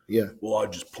years. Like, Yeah. well, I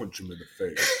just punch him in the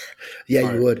face. Yeah, All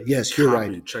you right, would. Yes, you're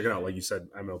right. Check it out. Like you said,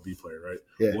 MLB player, right?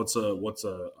 Yeah. What's a?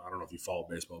 I don't know if you follow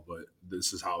baseball, but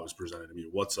this is how it was presented to me.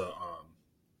 What's a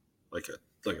like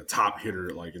a top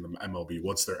hitter like in the MLB?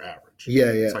 What's their average? Yeah,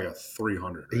 It's yeah. like a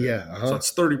 300. Right? Yeah. So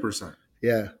it's 30%.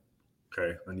 Yeah.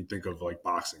 Okay, then you think of like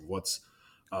boxing. What's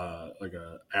like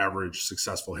a average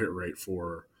successful hit rate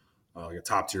for like a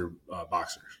top tier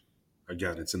boxer?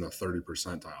 Again, it's in the 30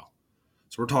 percentile.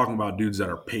 So we're talking about dudes that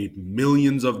are paid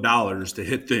millions of dollars to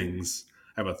hit things,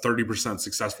 have a 30%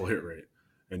 successful hit rate.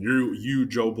 And you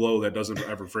Joe Blow that doesn't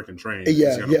ever freaking train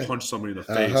is going to punch somebody in the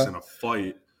face in a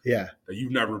fight that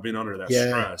you've never been under that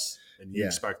stress, and you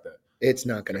expect that. It's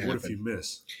not going to happen. What if you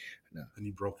miss? No. And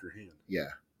you broke your hand? Yeah.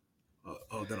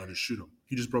 Then I just shoot him.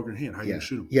 You just broke your hand. How are you going to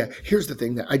shoot him? Yeah. Here's the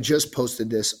thing that I just posted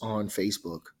this on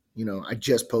Facebook. I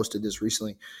just posted this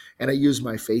recently, and I use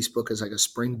my Facebook as like a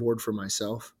springboard for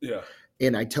myself. Yeah.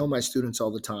 And I tell my students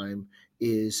all the time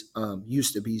is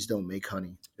used to bees don't make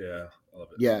honey. Yeah. I love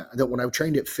it. Yeah. That when I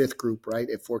trained at 5th Group, right,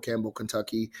 at Fort Campbell,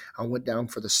 Kentucky, I went down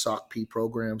for the SOCP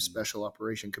program, Special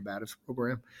Operation Combative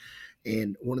Program.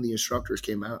 And one of the instructors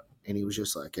came out and he was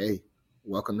just like, hey,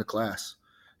 welcome to class.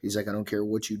 He's like, I don't care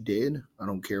what you did. I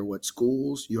don't care what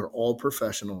schools. You're all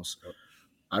professionals. Yep.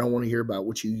 I don't want to hear about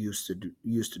what you used to do.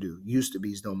 Used to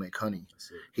bees don't make honey.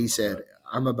 He said,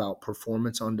 I'm about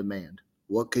performance on demand.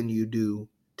 What can you do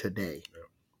today? Yep.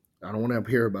 I don't want to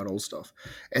hear about old stuff.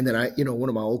 And then one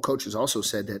of my old coaches also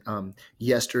said that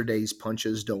yesterday's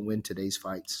punches don't win today's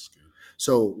fights.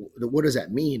 So what does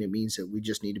that mean? It means that we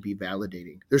just need to be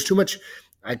validating. There's too much,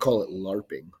 I call it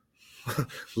LARPing.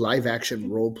 Live action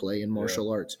role play in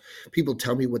martial arts. People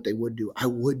tell me what they would do. I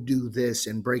would do this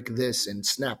and break this and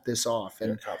snap this off.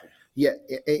 And copy. Yeah,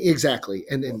 exactly.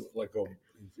 And then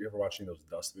you ever watching those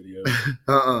dust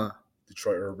videos?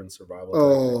 Detroit Urban Survival.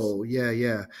 Oh,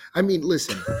 yeah. I mean,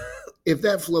 listen, if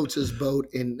that floats his boat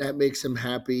and that makes him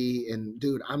happy, and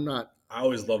dude, I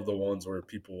always love the ones where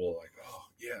people will like, oh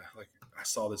yeah, like I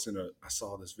saw this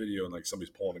video and like somebody's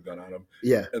pulling a gun on him.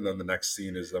 Yeah. And then the next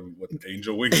scene is them with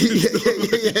angel wings.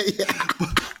 yeah.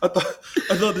 I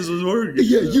thought this was working.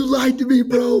 Yeah, you lied to me,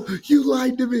 bro. You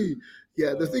lied to me.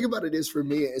 Yeah, the thing about it is for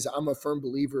me is I'm a firm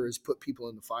believer is put people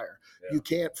in the fire. Yeah. You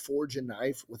can't forge a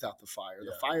knife without the fire.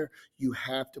 The fire, you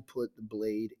have to put the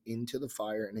blade into the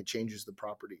fire and it changes the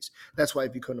properties. That's why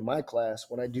if you come to my class,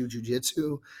 when I do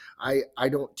jujitsu, I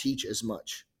don't teach as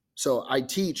much. So I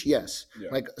teach, yes. Yeah.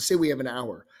 Like say we have an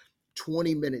hour,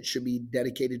 20 minutes should be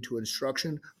dedicated to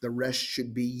instruction. The rest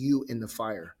should be you in the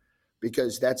fire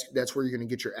because that's where you're going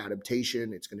to get your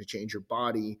adaptation. It's going to change your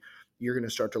body. You're going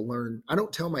to start to learn. I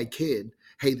don't tell my kid,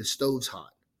 hey, the stove's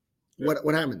hot. Yeah.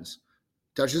 What happens?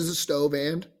 Touches the stove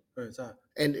and it's hot.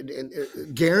 And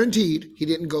guaranteed he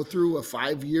didn't go through a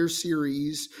 5-year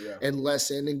series and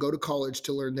lesson and go to college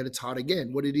to learn that it's hot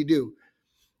again. What did he do?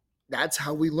 That's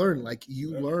how we learn. Like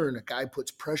you learn, a guy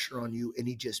puts pressure on you and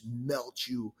he just melts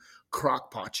you,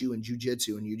 crock pot you in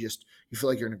jujitsu, and you feel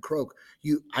like you're in a croak.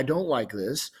 I don't like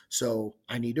this, so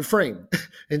I need to frame.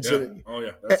 And so,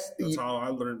 that's how I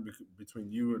learned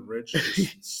between you and Rich,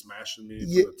 just smashing me to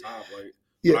the top. Like,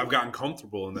 but I've gotten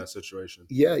comfortable in that situation.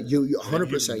 Yeah, you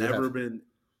 100%. You've never been,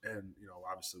 and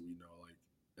obviously we know, like,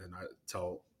 and I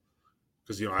tell,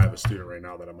 because I have a student right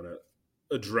now that I'm gonna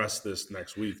address this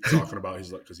next week, talking about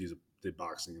because he's did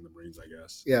boxing in the Marines, I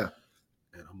guess. Yeah.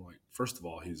 And I'm like, first of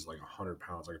all, he's like 100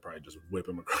 pounds. I could probably just whip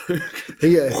him.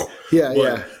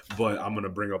 But I'm gonna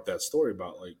bring up that story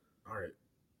about like, all right,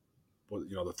 well,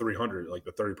 the 300, like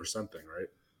the 30% thing, right?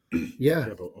 Yeah.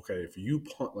 But okay, if you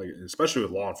punt, like, especially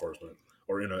with law enforcement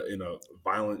or in a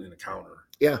violent encounter.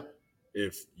 Yeah.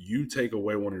 If you take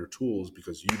away one of your tools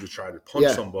because you just tried to punch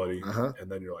somebody, and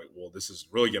then you're like, well, this is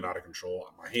really getting out of control.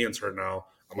 My hands hurt now.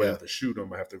 I might have to shoot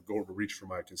him. I have to go to reach for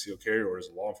my concealed carry, or as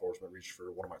a law enforcement, reach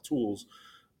for one of my tools.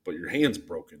 But your hand's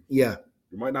broken. Yeah.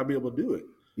 You might not be able to do it.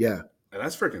 Yeah. And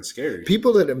that's freaking scary.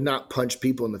 People that have not punched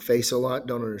people in the face a lot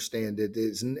don't understand it.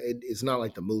 It's not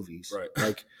like the movies. Right.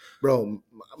 Like, bro,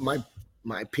 my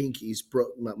pinkies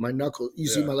broke. My knuckle. You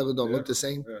see my level don't look the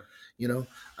same. Yeah.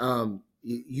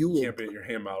 You will, can't beat your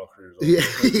hand model careers.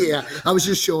 Yeah. I was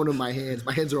just showing him my hands.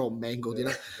 My hands are all mangled.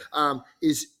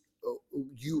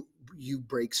 You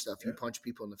break stuff. You punch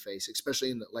people in the face, especially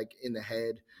in the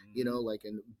head. Like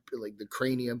in the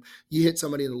cranium. You hit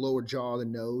somebody in the lower jaw, the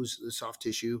nose, the soft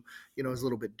tissue. Is a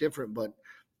little bit different, but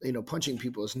punching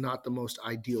people is not the most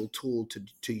ideal tool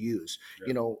to use.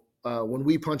 Yeah. When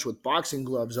we punch with boxing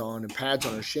gloves on and pads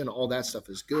on our shin, all that stuff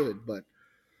is good, but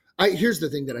Here's the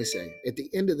thing that I say. At the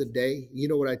end of the day, you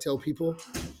know what I tell people?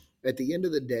 At the end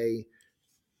of the day,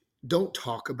 don't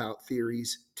talk about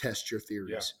theories, test your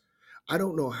theories. I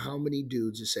don't know how many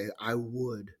dudes that say, I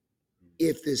would,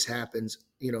 if this happens,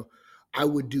 I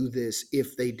would do this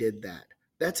if they did that.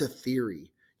 That's a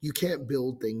theory. You can't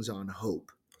build things on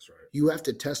hope. That's right. You have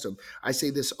to test them. I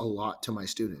say this a lot to my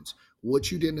students.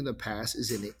 What you did in the past is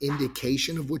an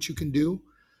indication of what you can do.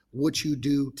 What you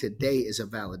do today is a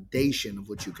validation of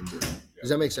what you can do. Does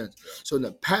that make sense? Yeah. So in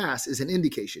the past is an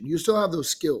indication. You still have those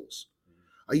skills.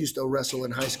 I used to wrestle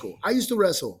in high school. I used to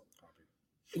wrestle.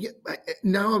 Yeah,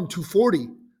 now I'm 240.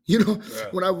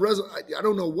 When I wrestle, I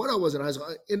don't know what I was in high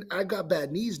school. And I got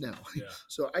bad knees now. Yeah.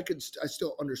 So I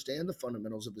still understand the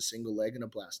fundamentals of a single leg and a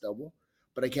blast double,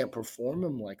 but I can't perform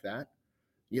them like that.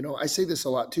 I say this a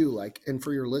lot too, and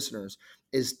for your listeners,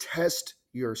 is test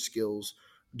your skills.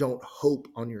 Don't hope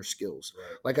on your skills.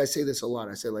 Right. Like I say this a lot.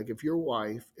 I say, if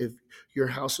your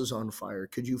house is on fire,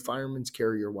 could you firemen's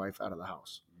carry your wife out of the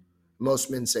house?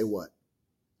 Most men say what?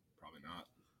 Probably not.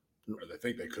 Or they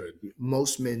think they could.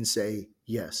 Most men say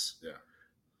yes. Yeah.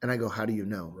 And I go, how do you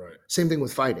know? Right. Same thing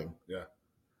with fighting. Yeah.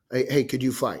 Hey, could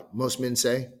you fight? Most men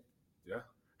say, yeah.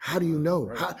 How do you know?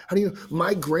 Right. How do you?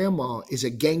 My grandma is a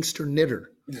gangster knitter.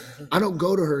 I don't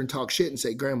go to her and talk shit and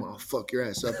say, Grandma, I'll fuck your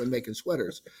ass up and making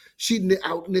sweaters. She'd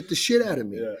out knit the shit out of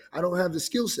me. Yeah. I don't have the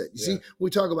skill set. You see, when we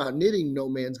talk about knitting, no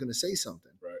man's going to say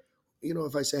something. Right.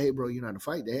 If I say, hey, bro, you know how to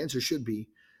fight? The answer should be,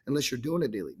 unless you're doing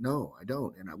it daily. No, I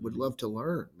don't. And I would love to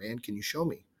learn, man. Can you show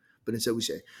me? But instead we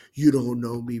say, you don't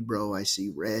know me, bro. I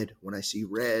see red. When I see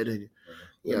red,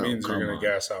 It means you're going to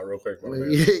gas out real quick, my man.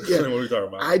 Yeah. What are we talking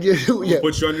about? I just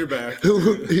put you on your back.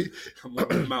 I'm going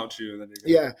to mount you. And then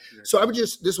you're So I would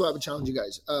this is what I would challenge you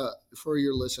guys. For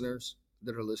your listeners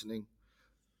that are listening,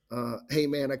 hey,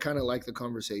 man, I kind of like the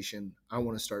conversation. I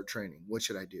want to start training. What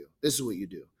should I do? This is what you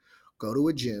do. Go to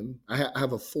a gym. I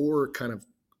have 4 kind of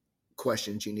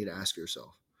questions you need to ask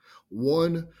yourself.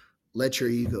 1, let your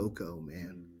ego go,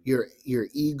 man. Your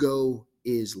ego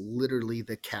is literally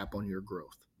the cap on your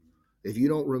growth. If you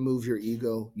don't remove your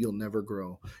ego, you'll never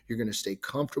grow. You're going to stay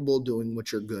comfortable doing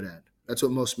what you're good at. That's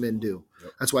what most men do.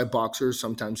 Yep. That's why boxers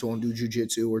sometimes won't do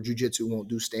jiu-jitsu, or jiu-jitsu won't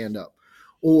do stand-up.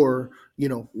 Or,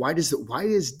 why does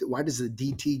the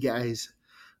DT guys,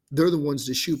 they're the ones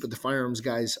to shoot, but the firearms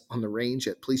guys on the range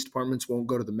at police departments won't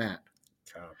go to the mat?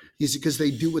 Copy. Because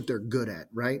they do what they're good at,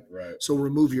 right? Right. So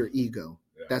remove your ego.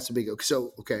 Yeah. That's the big.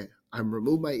 So, okay, I'm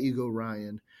remove my ego,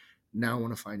 Ryan. Now I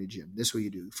want to find a gym. This is what you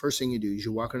do. First thing you do is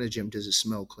you walk in a gym. Does it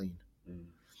smell clean?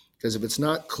 Because if it's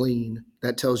not clean,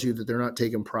 that tells you that they're not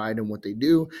taking pride in what they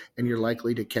do, and you're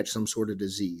likely to catch some sort of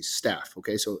disease. Staph.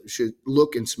 Okay, so it should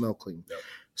look and smell clean. Yep.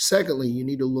 Secondly, you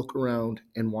need to look around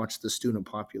and watch the student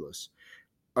populace.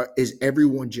 Is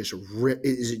everyone just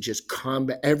is it just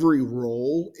combat? Every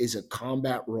role is a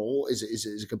combat role. Is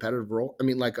it a competitive role? I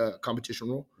mean, like a competition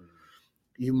role.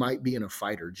 You might be in a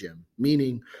fighter gym,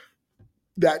 meaning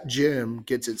that gym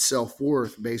gets its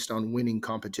self-worth based on winning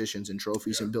competitions and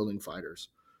trophies and building fighters.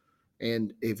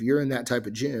 And if you're in that type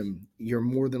of gym, you're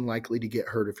more than likely to get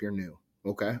hurt if you're new.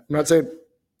 Okay. I'm not saying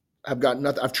I've got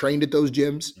nothing. I've trained at those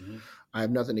gyms. Mm-hmm. I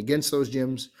have nothing against those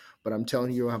gyms, but I'm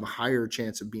telling you, you'll have a higher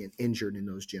chance of being injured in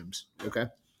those gyms. Okay.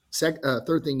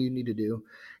 Third thing you need to do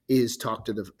is talk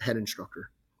to the head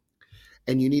instructor.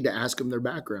 And you need to ask them their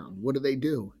background. What do they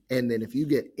do? And then if you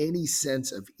get any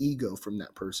sense of ego from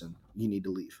that person, you need to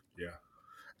leave. Yeah.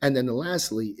 And then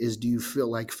lastly is, do you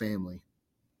feel like family?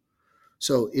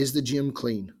 So is the gym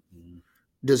clean? Mm-hmm.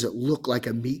 Does it look like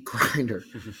a meat grinder?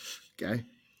 Okay.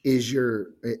 Is your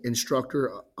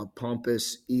instructor a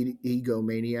pompous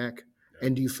egomaniac? Yeah.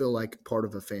 And do you feel like part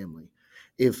of a family?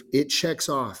 If it checks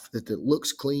off that it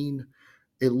looks clean,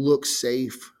 it looks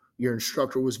safe, your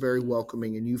instructor was very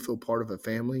welcoming, and you feel part of a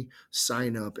family,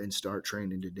 sign up and start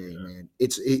training today, man.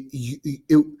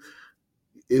 It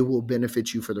will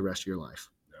benefit you for the rest of your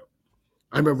life. Yep.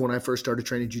 I remember when I first started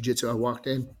training jiu-jitsu, I walked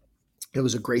in. It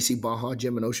was a Gracie Baja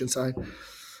gym in Oceanside.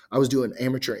 I was doing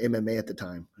amateur MMA at the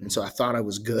time, and so I thought I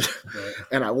was good. Right.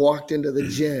 And I walked into the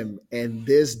gym, and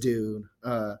this dude,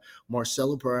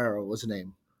 Marcelo Pereira was his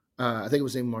name. I think it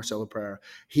was named Marcelo Pereira.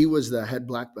 He was the head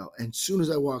black belt. And as soon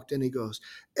as I walked in, he goes,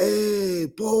 "Hey,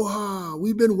 Poha,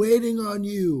 we've been waiting on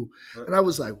you." And I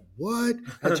was like, "What?"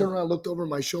 I turned around, looked over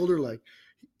my shoulder like,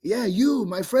 "Yeah, you,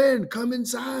 my friend, come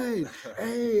inside.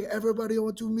 Hey, everybody, I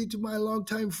want to meet my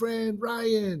longtime friend,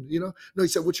 Ryan." No, he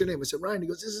said, "What's your name?" I said, "Ryan." He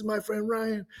goes, "This is my friend,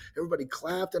 Ryan." Everybody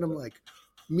clapped. And I'm like,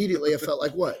 immediately I felt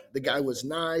like what? The guy was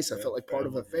nice. I felt like part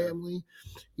of a family,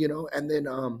 And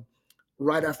then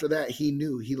right after that, he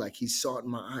knew, he saw it in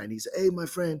my eye and he said, hey, my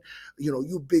friend,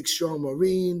 you big, strong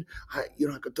Marine. I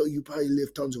could tell you probably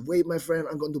lift tons of weight, my friend.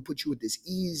 I'm going to put you with this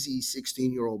easy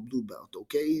 16-year-old blue belt.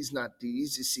 Okay. He's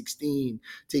 16.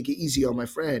 Take it easy on my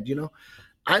friend.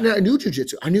 I knew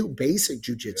jujitsu. I knew basic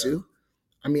jujitsu. Yeah.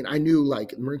 I mean, I knew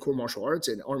like Marine Corps martial arts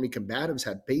and Army combatives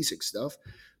had basic stuff.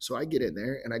 So I get in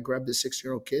there and I grab this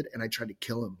 16-year-old kid and I try to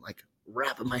kill him, like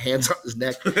wrapping my hands on his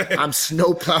neck. I'm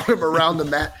snow plowing him around the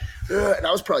mat. And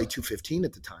I was probably 215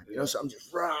 at the time, so I'm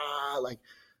just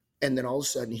and then all of a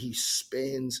sudden he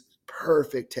spins,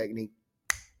 perfect technique,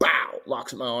 bow,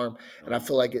 locks my arm. And I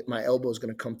feel like my elbow is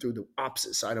going to come through the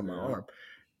opposite side of my arm.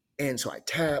 And so I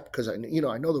tap because I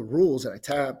know the rules, and I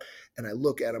tap and I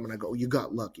look at him and I go, you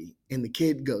got lucky. And the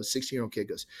kid goes, 16-year-old kid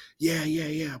goes, yeah,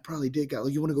 I probably did.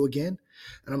 You want to go again?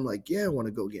 And I'm like, yeah, I want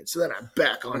to go again. So then I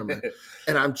back on him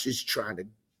and I'm just trying to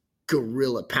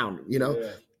gorilla pound him,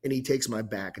 Yeah. and he takes my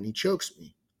back and he chokes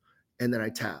me. And then I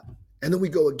tap and then we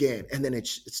go again. And then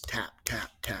it's tap,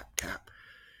 tap, tap, tap.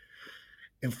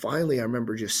 And finally, I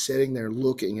remember just sitting there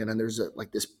looking, and then there's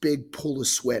this big pool of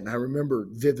sweat. And I remember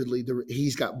vividly,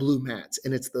 he's got blue mats,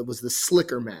 and it was the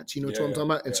slicker mats. You know what I'm talking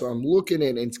about? And so I'm looking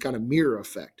and it's kind of mirror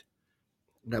effect.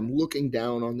 And I'm looking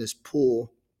down on this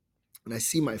pool, and I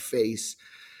see my face,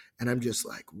 and I'm just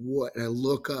like, what? And I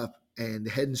look up, and the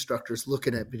head instructor's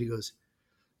looking at me. And he goes,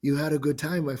 you had a good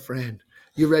time, my friend.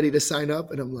 You ready to sign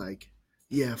up? And I'm like,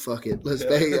 yeah, fuck it. Let's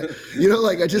pay it.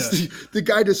 The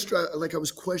guy just I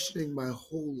was questioning my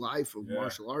whole life of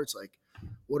martial arts. Like,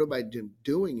 what am I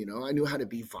doing? I knew how to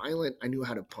be violent. I knew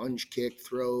how to punch, kick,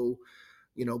 throw,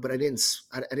 but I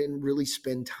didn't really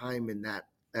spend time in that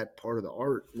part of the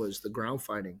art was the ground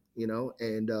fighting,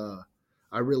 and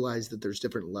I realized that there's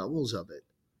different levels of it.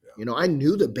 Yeah. I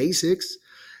knew the basics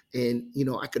and,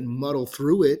 I could muddle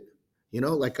through it,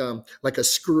 like a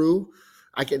screw.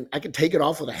 I can take it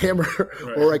off with a hammer,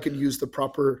 right. Or I could use the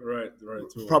proper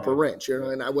wrench,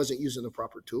 and I wasn't using the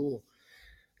proper tool.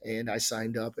 And I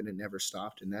signed up and it never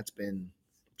stopped. And that's been,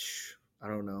 I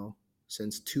don't know,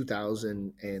 since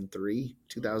 2003,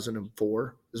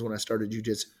 2004 is when I started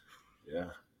jiu-jitsu. Yeah.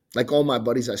 Like all my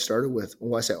buddies I started with,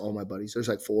 well, I say all my buddies, there's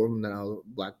like 4 of them that are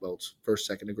black belts, first,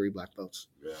 second degree black belts.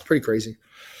 Yeah. It's pretty crazy.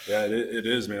 Yeah, it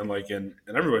is, man. Like, and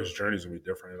everybody's journey is going to be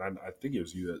different. And I think it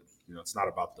was you that, it's not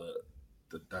about the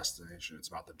destination, it's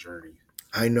about the journey.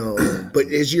 I know, but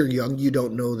as you're young, you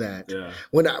don't know that. Yeah.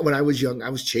 When I was young, I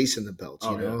was chasing the belts,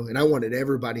 and I wanted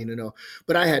everybody to know.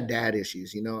 But I had dad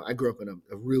issues, I grew up in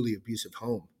a really abusive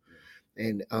home,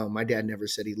 and my dad never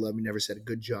said he loved me, never said a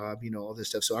good job, all this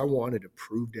stuff. So I wanted to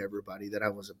prove to everybody that I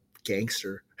was a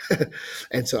gangster,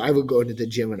 and so I would go into the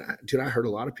gym, and I hurt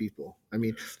a lot of people. I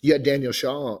mean, you had Daniel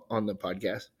Shaw on the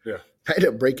podcast. Yeah. I ended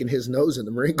up breaking his nose in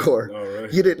the Marine Corps. Oh,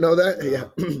 right. You didn't know that? Yeah.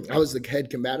 I was the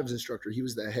head combatives instructor. He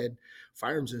was the head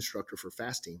firearms instructor for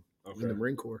FAST team in the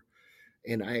Marine Corps.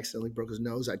 And I accidentally broke his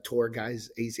nose. I tore a guy's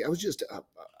AC. I was just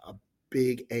a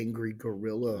big, angry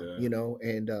gorilla,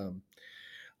 and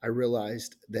I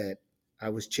realized that I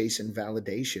was chasing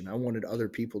validation. I wanted other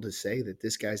people to say that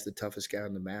this guy's the toughest guy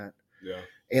on the mat. Yeah.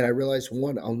 And I realized,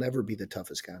 1, I'll never be the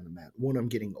toughest guy on the mat. 1, I'm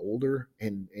getting older.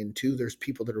 And 2, there's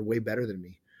people that are way better than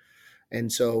me. And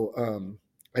so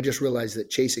I just realized that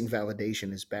chasing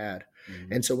validation is bad.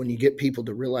 Mm-hmm. And so when you get people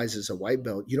to realize as a white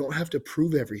belt, you don't have to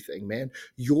prove everything, man.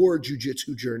 Your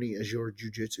jiu-jitsu journey is your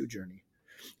jiu-jitsu journey.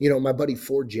 My buddy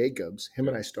Ford Jacobs, him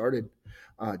and I started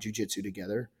jiu-jitsu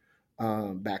together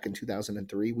back in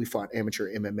 2003. We fought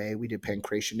amateur MMA. We did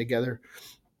pancration together.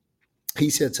 He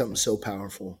said something so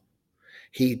powerful.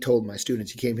 He told my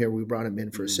students, he came here, we brought him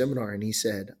in for a seminar, and he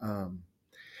said,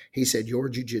 your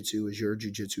jiu-jitsu is your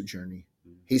jiu-jitsu journey.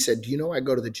 He said, do you know I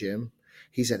go to the gym?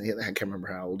 He said, I can't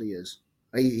remember how old he is.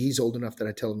 He's old enough that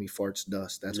I tell him he farts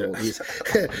dust. That's how old he is.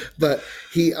 But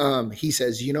he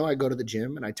says, I go to the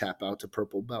gym and I tap out to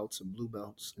purple belts and blue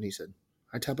belts. And he said,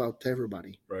 I tap out to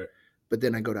everybody. Right. But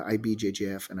then I go to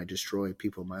IBJJF and I destroy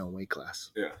people in my own weight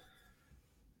class. Yeah.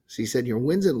 So he said, your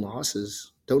wins and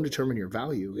losses don't determine your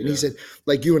value. And he said,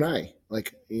 like you and I,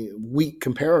 like we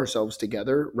compare ourselves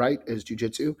together, right, as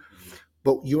jiu-jitsu,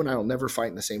 but you and I will never fight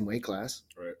in the same weight class.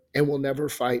 Right. And we'll never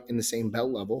fight in the same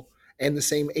belt level and the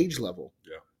same age level.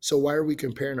 Yeah. So why are we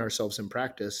comparing ourselves in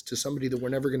practice to somebody that we're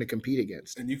never going to compete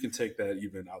against? And you can take that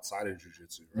even outside of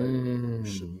jiu-jitsu, right? You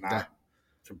should not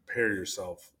compare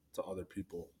yourself to other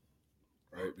people,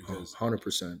 right? Because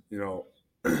 100%.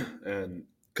 And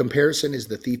comparison is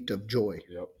the thief of joy.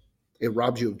 Yep. It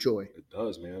robs you of joy. It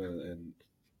does, man. And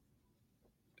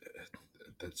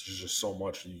that's just so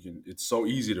much it's so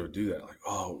easy to do that. Like,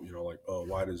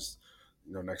 why does,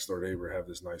 next door neighbor have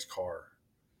this nice car?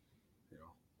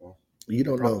 Well, You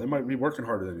don't They know. might be working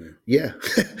harder than you. Yeah.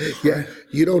 Yeah.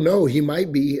 You don't know. He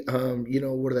might be, what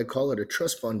do they call it? A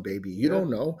trust fund baby. You don't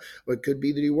know. But it could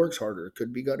be that he works harder. It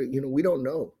could be, we don't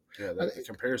know. Yeah, the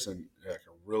comparison can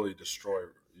really destroy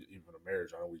even a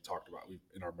marriage. I know we talked about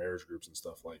in our marriage groups and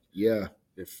stuff, like, Yeah.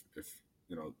 If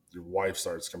your wife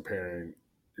starts comparing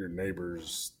your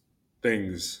neighbor's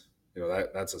things,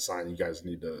 that's a sign you guys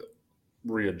need to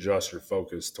readjust your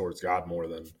focus towards God more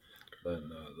than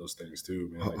those things too,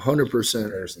 man. Like 100%.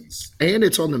 comparisons. And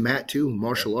it's on the mat too.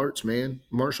 Martial arts, man.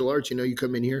 Martial arts. You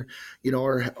come in here.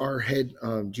 Our head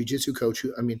jiu-jitsu coach.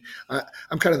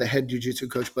 I'm kind of the head jiu-jitsu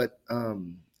coach, but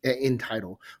in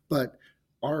title. But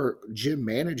our gym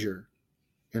manager,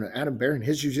 Adam Barron,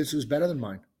 his jiu-jitsu is better than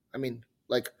mine.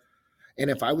 And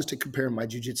if I was to compare my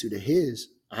jiu-jitsu to his,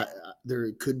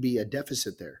 there could be a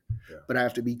deficit there. Yeah. But I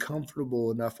have to be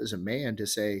comfortable enough as a man to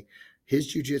say, his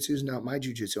jiu-jitsu is not my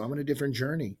jiu-jitsu. I'm on a different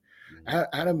journey. Mm-hmm.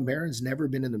 Adam Barron's never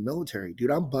been in the military.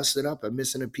 Dude, I'm busted up. I'm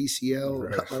missing a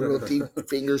PCL, cut my real teeth,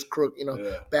 fingers crooked,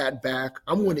 bad back.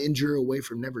 I'm one injury away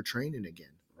from never training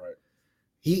again. Right.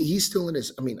 He's still in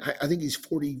his, I think he's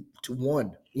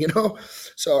 40-1,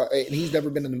 So, and he's never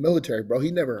been in the military, bro.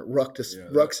 He never rucked a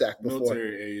rucksack before.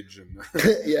 Military age. And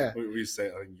yeah. we say,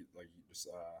 I think, like, just,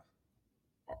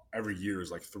 every year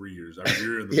is like 3 years. Every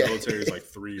year in the military is like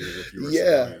 3 years. If you were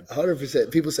 100%.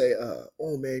 People say,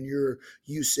 "Oh man,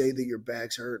 you say that your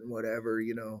back's hurt and whatever.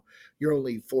 You're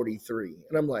only 43,"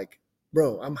 and I'm like,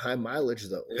 "Bro, I'm high mileage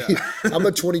though. Yeah. I'm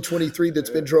a 2023 that's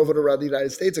been driven around the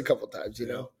United States a couple times.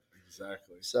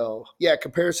 Exactly. So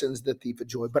comparison's the thief of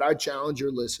joy. But I challenge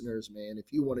your listeners, man.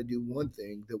 If you want to do one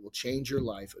thing that will change your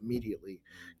life immediately,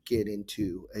 get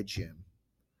into a gym.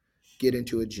 Get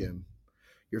into a gym.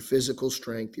 Your physical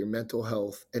strength, your mental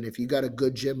health. And if you got a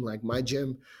good gym like my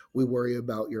gym, we worry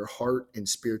about your heart and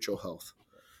spiritual health.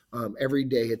 Every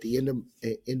day at the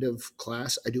end of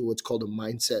class, I do what's called a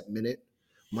mindset minute.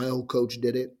 My old coach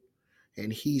did it,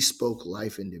 and he spoke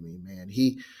life into me, man.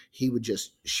 He would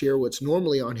just share what's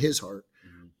normally on his heart,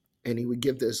 and he would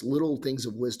give this little things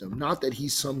of wisdom. Not that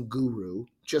he's some guru,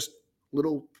 just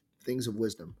little things of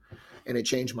wisdom. And it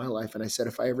changed my life. And I said,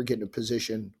 if I ever get in a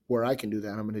position where I can do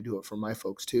that, I'm going to do it for my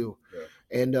folks too.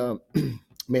 Yeah. And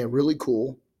man, really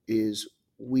cool is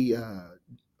we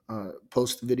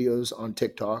post videos on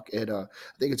TikTok at I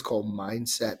think it's called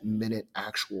Mindset Minute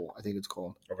Actual. I think it's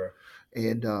called. Okay.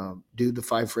 And dude, the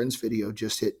 5 Friends video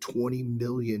just hit 20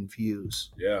 million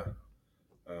views. Yeah.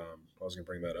 I was going to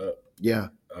bring that up. Yeah.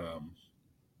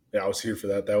 I was here for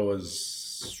that. That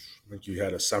was, I think you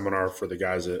had a seminar for the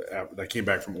guys that came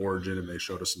back from Origin, and they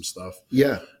showed us some stuff.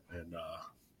 Yeah. And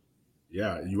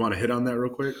you want to hit on that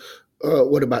real quick?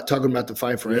 What about talking about the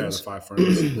 5 Friends? Yeah, the 5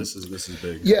 Friends. This is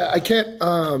big. Yeah, I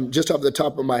can't just off the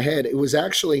top of my head. It was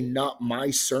actually not my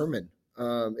sermon.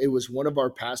 It was one of our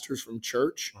pastors from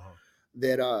church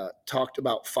that talked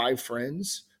about 5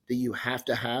 friends that you have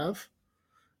to have.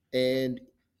 And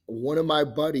one of my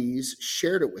buddies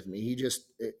shared it with me. He just,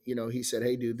 he said,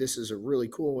 "Hey, dude, this is a really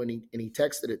cool," and he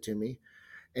texted it to me.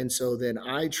 And so then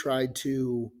I tried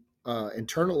to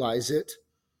internalize it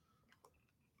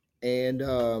and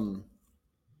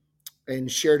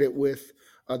shared it with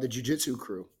the jiu-jitsu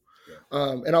crew.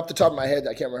 Yeah. And off the top of my head,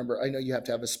 I can't remember. I know you have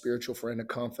to have a spiritual friend, a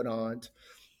confidant.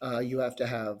 You have to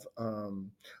have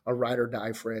a ride or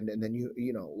die friend. And then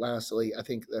lastly, I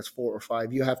think that's 4 or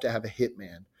 5. You have to have a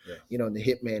hitman. Yeah. And the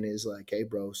hitman is like, "Hey,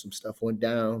 bro, some stuff went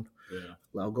down. Yeah.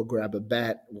 I'll go grab a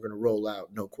bat. We're going to roll out.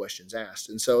 No questions asked."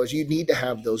 And so as you need to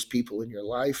have those people in your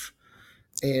life.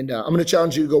 And I'm going to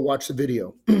challenge you to go watch the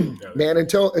video, man, and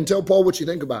tell Paul what you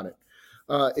think about it.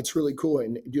 It's really cool.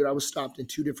 And dude, I was stopped in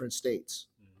 2 different states.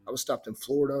 I was stopped in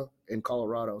Florida and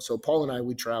Colorado. So Paul and I,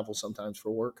 we travel sometimes for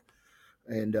work.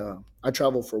 And I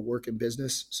travel for work and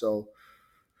business. So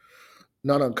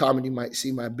not uncommon, you might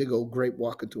see my big old grape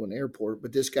walking through an airport.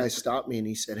 But this guy stopped me and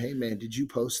he said, "Hey, man, did you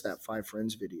post that 5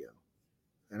 Friends video?"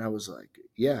 And I was like,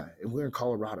 "Yeah." And we're in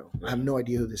Colorado. I have no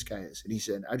idea who this guy is. And he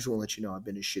said, "I just want to let you know I've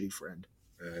been a shitty friend."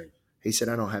 He said,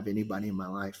 "I don't have anybody in my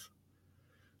life."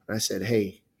 And I said,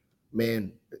 "Hey,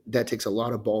 man, that takes a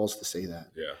lot of balls to say that."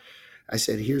 Yeah. I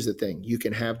said, "Here's the thing. You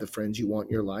can have the friends you want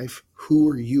in your life. Who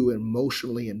are you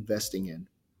emotionally investing in?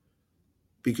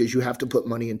 Because you have to put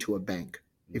money into a bank.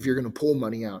 If you're going to pull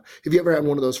money out. Have you ever had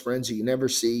one of those friends that you never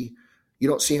see? You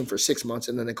don't see him for 6 months,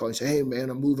 and then they call you and say, "Hey, man,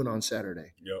 I'm moving on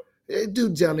Saturday." Yep.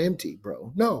 Dude's down empty,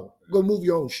 bro. No, go move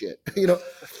your own shit,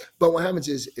 But what happens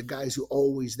is guys who are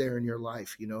always there in your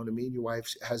life, you know what I mean? Your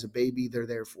wife has a baby, they're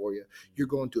there for you. You're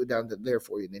going to it down to there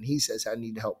for you. And then he says, "I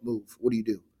need help move." What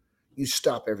do? You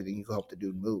stop everything. You go help the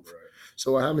dude move. Right.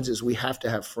 So what happens is we have to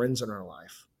have friends in our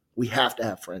life. We have to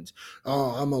have friends.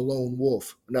 Oh, I'm a lone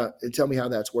wolf. No, tell me how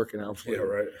that's working out for Yeah,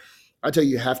 you. right. I tell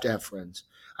you have to have friends.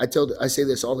 I say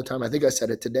this all the time. I think I said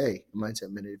it today,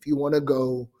 Mindset Minute. If you want to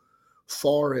go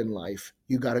far in life,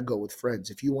 you got to go with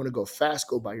friends. If you want to go fast,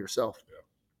 go by yourself,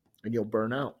 and you'll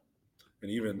burn out.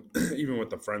 And even with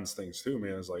the friends things too,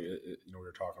 man, it's like we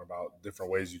were talking about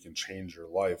different ways you can change your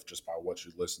life just by what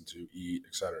you listen to, eat,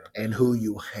 etc. And who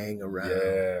you hang around.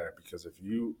 Yeah, because if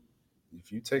you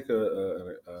take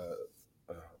a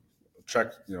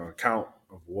check, account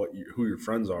of who your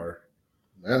friends are.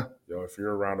 Yeah. If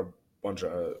you're around a bunch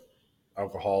of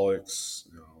alcoholics,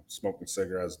 smoking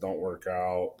cigarettes, don't work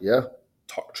out, Yeah.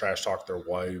 trash talk their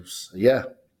wives, Yeah.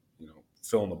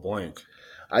 fill in the blank.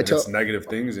 It's negative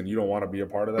things, and you don't want to be a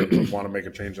part of that. You just want to make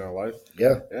a change in your life.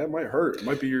 Yeah. Yeah, it might hurt. It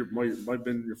might have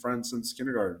been your friend since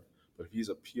kindergarten, but if he's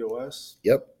a POS.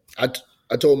 Yep. I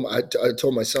told him. I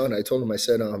told my son. I told him. I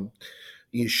said,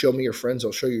 "You show me your friends,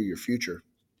 I'll show you your future."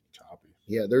 Copy.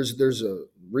 Yeah. There's a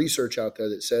research out there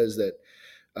that says that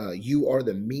you are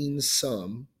the mean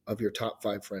sum of your top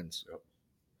 5 friends. Yep.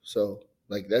 So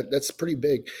like that's pretty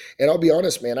big. And I'll be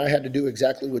honest, man, I had to do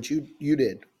exactly what you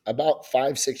did. About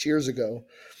 5-6 years ago,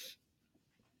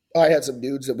 I had some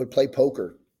dudes that would play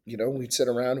poker. We'd sit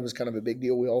around. It was kind of a big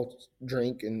deal. We all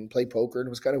drink and play poker, and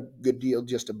it was kind of a good deal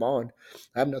just to bond.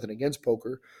 I have nothing against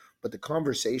poker, but the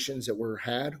conversations that were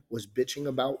had was bitching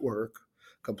about work,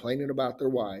 complaining about their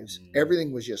wives.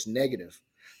 Everything was just negative.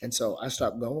 And so I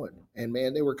stopped going. And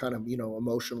man, they were kind of,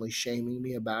 emotionally shaming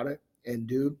me about it. And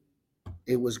dude,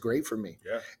 it was great for me.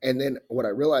 Yeah. And then what I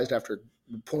realized after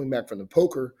pulling back from the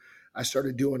poker, I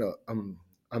started doing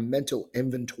a mental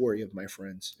inventory of my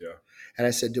friends. Yeah. And I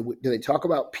said, do they talk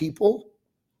about people?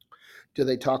 Do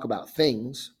they talk about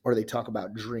things? Or do they talk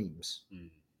about dreams? Do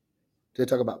they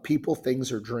talk about people,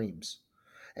 things, or dreams?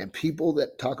 And people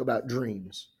that talk about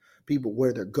dreams, people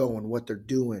where they're going, what they're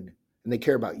doing, and they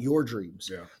care about your dreams.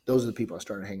 Yeah. Those are the people I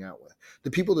started to hang out with.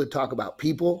 The people that talk about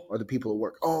people are the people who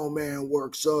work. Oh man,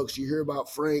 work sucks. You hear about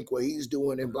Frank, what he's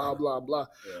doing, and blah, blah, blah.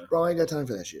 Yeah. Bro, I ain't got time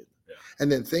for that shit. Yeah.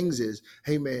 And then things is,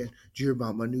 hey man, did you hear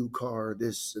about my new car,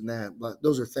 this and that? But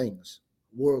those are things,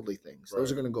 worldly things.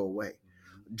 Those are going to go away.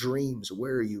 Dreams,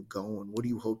 where are you going? What do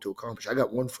you hope to accomplish? I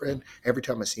got one friend, every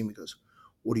time I see him, he goes,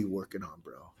 what are you working on,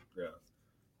 bro? Yeah.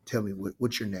 Tell me,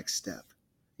 what's your next step?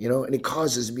 And it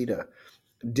causes me to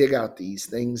dig out these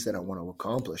things that I want to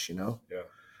accomplish, Yeah.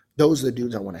 Those are the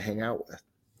dudes I want to hang out with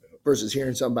versus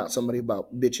hearing something about somebody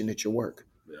about bitching at your work.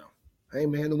 Yeah. Hey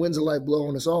man, the winds of life blow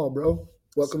on us all, bro.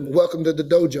 Welcome to the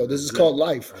dojo. This is called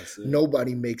life.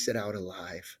 Nobody makes it out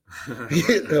alive. That's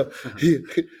it.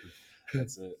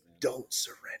 Man. Don't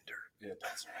surrender. Yeah,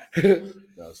 don't surrender.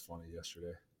 That was funny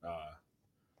yesterday.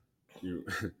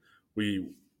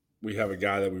 We have a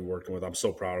guy that we're working with. I'm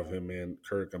so proud of him, man.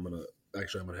 Kirk, I'm gonna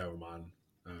have him on.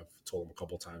 I've told him a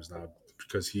couple times now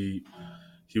because he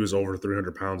was over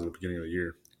 300 pounds at the beginning of the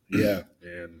year. Yeah.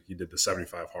 And he did the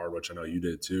 75 hard, which I know you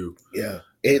did too. Yeah.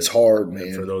 It's hard, man.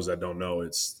 And for those that don't know,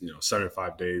 it's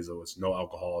 75 days. So it's no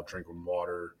alcohol, drinking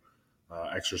water,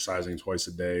 exercising twice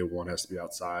a day. One has to be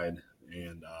outside,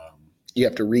 and you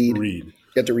have to read. You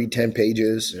have to read 10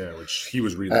 pages. Yeah, which he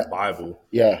was reading the Bible.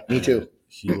 Yeah, me too.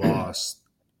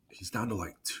 He's down to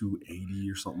like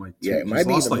 280 or something like that. Yeah, it might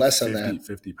be even less than that.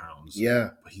 50 pounds. Yeah.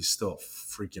 But he's still a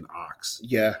freaking ox.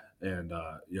 Yeah. And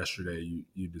yesterday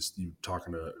you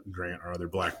talking to Grant, our other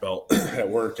black belt at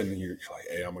work, and you're like,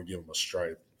 hey, I'm going to give him a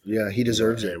stripe. Yeah, he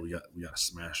deserves it. Hey, we got to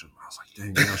smash him. I was like,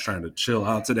 dang, man, I was trying to chill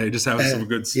out today, just having some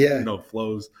good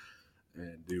flows.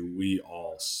 And dude, we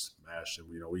all smashed him.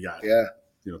 We got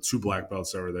 2 black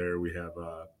belts over there. We have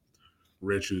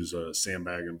Rich, who's a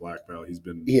sandbagging black belt. He's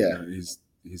been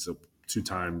he's a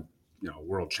 2-time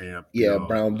world champ.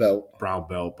 Brown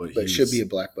belt, but he should be a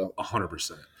black belt.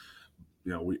 100%.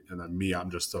 And then me,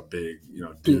 I'm just a big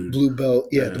dude. Blue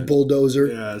belt, the bulldozer.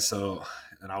 Yeah, so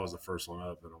and I was the first one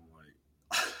up, and I'm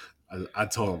like, I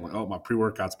told him like, oh, my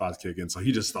pre-workout spot's kicking, so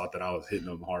he just thought that I was hitting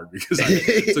him hard because I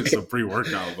took some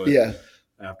pre-workout, but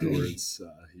afterwards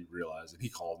he realized, and he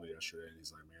called me yesterday, and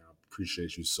he's like, man, I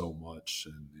appreciate you so much,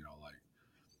 and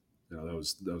that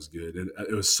was good. And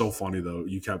it was so funny though.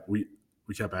 We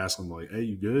kept asking him like, hey,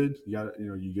 you good? You got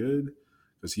you good?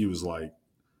 Because he was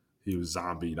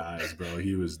zombied eyes, bro.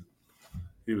 He was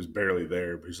barely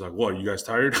there, but he's like, what, you guys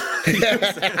tired?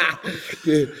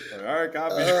 Dude. Like, all right,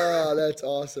 copy. Oh, that's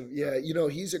awesome. Yeah,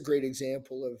 he's a great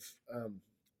example of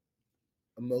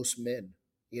most men.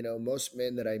 Most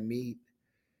men that I meet,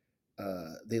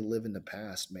 they live in the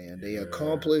past, man. They Yeah.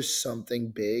 accomplish something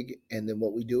big, and then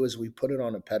what we do is we put it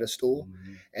on a pedestal,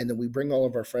 and then we bring all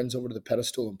of our friends over to the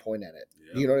pedestal and point at it.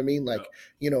 Yep. You know what I mean? Like,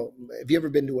 Yep. Have you ever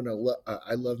been to an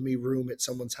I Love Me room at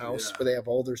someone's house where they have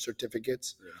all their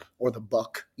certificates or the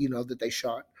buck, that they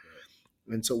shot?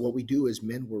 And so what we do is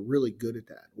men, we're really good at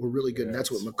that. We're really good. And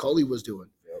that's what Macaulay was doing.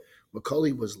 Yep.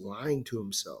 Macaulay was lying to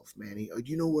himself, man.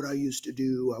 You know what I used to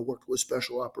do? I worked with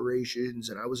special operations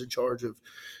and I was in charge of,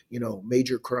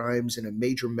 major crimes in a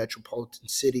major metropolitan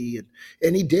city.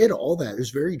 And he did all that. It's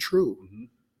very true. Mm-hmm.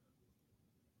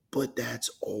 But that's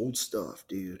old stuff,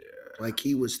 dude. Yeah. Like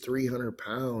he was 300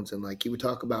 pounds and like he would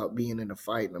talk about being in a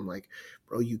fight. And I'm like,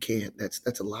 bro, you can't.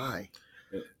 That's a lie.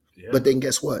 Yeah. But then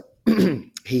guess what?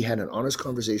 He had an honest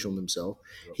conversation with himself.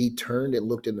 He turned and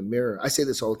looked in the mirror. I say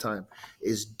this all the time,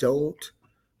 is don't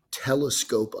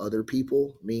telescope other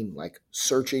people, mean like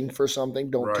searching for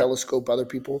something. Don't telescope other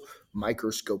people,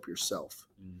 microscope yourself.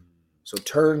 So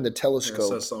turn the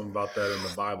telescope. It says something about that in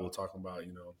the Bible, talking about,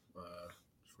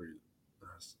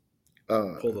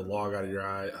 pull the log out of your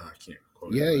eye. I can't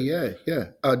quote it.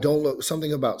 Yeah. Don't look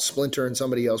something about splintering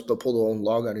somebody else, but pull the own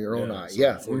log out of your own eye.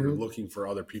 So before you're looking for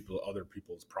other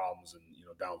people's problems and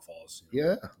downfalls. Look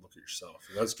at yourself.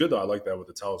 And that's good though. I like that with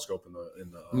the telescope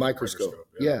and the microscope.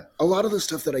 Yeah. A lot of the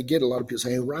stuff that I get, a lot of people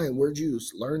say, "Hey Ryan, where'd you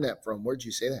learn that from? Where'd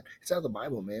you say that?" It's out of the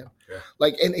Bible, man. Yeah.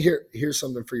 Like, and here's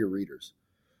something for your readers.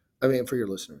 I mean, for your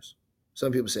listeners.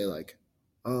 Some people say like,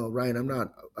 "Oh, Ryan, I'm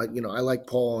not, I like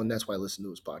Paul and that's why I listen to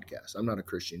his podcast. I'm not a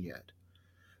Christian yet."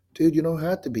 Dude, you don't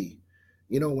have to be.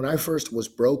 When I first was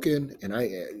broken and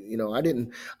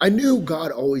I knew God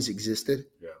always existed.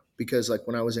 Yeah. Because like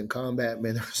when I was in combat,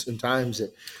 man, there were some times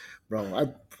that,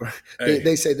 bro,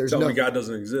 they say there's no God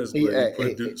doesn't exist, but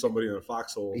you put somebody in a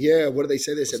foxhole. Yeah, what do they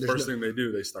say? They said the first thing they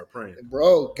do, they start praying.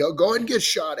 Bro, go and get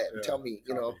shot at and tell me,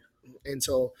 And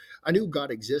so I knew God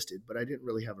existed, but I didn't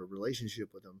really have a relationship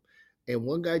with him. And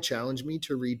one guy challenged me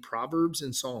to read Proverbs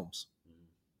and Psalms.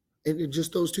 And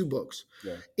just those two books.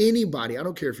 Yeah. Anybody, I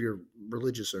don't care if you're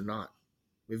religious or not.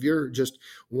 If you're just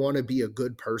want to be a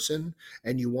good person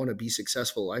and you want to be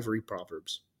successful in life, read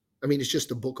Proverbs. I mean, it's just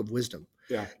a book of wisdom.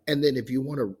 Yeah. And then if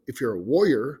you're a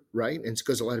warrior, right? And it's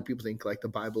because a lot of people think like the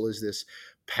Bible is this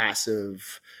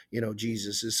passive,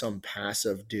 Jesus is some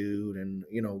passive dude and,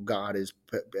 God is,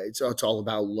 it's all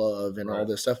about love and all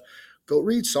this stuff. Go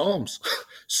read Psalms.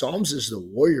 Psalms is the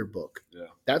warrior book. Yeah.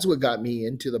 That's what got me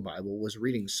into the Bible was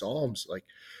reading Psalms, like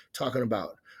talking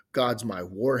about God's my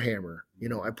war hammer.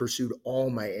 I pursued all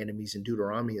my enemies. In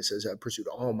Deuteronomy, it says I pursued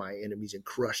all my enemies and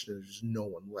crushed and there's no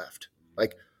one left.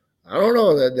 Like, I don't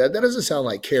know. That doesn't sound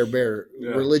like Care Bear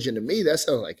religion to me. That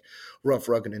sounds like rough,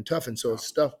 rugged, and tough. And so it's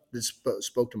stuff that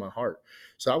spoke to my heart.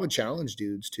 So I would challenge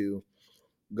dudes to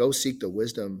go seek the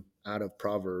wisdom out of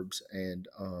Proverbs and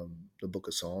the book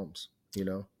of Psalms, and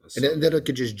then it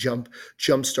could just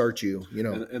jumpstart you,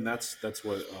 And that's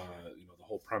what the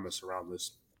whole premise around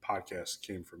this podcast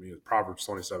came for me. Proverbs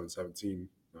 27:17,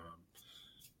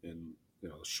 in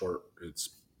the short, it's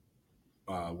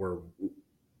where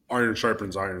iron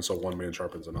sharpens iron, so one man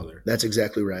sharpens another. That's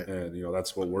exactly right. And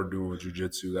that's what we're doing with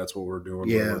jiu-jitsu. That's what we're doing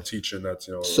when we're teaching. That's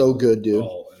so good, dude.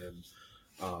 And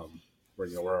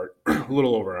we're a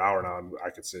little over an hour now, and I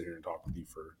could sit here and talk with you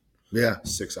for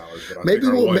 6 hours, but maybe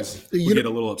we get a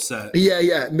little upset.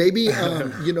 Yeah. Maybe,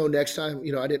 next time,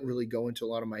 I didn't really go into a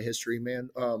lot of my history, man.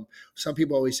 Some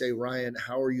people always say, Ryan,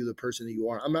 how are you the person that you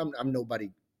are? I'm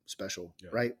nobody special,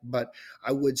 right? But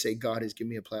I would say God has given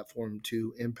me a platform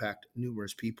to impact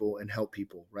numerous people and help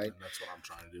people, right? And that's what I'm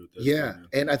trying to do with this. Yeah,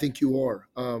 and I think you are.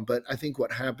 But I think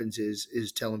what happens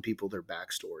is telling people their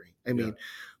backstory. I mean,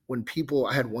 when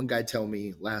I had one guy tell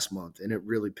me last month, and it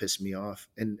really pissed me off.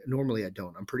 And normally I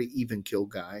don't. I'm a pretty even kill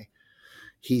guy.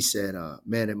 He said,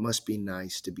 man, it must be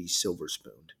nice to be silver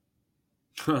spooned.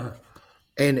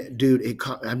 And dude,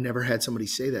 I've never had somebody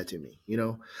say that to me.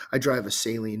 I drive a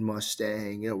Saline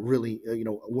Mustang, really,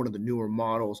 one of the newer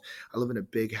models. I live in a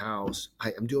big house.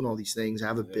 I'm doing all these things. I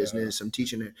have a business. I'm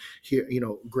teaching it here,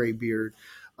 gray beard,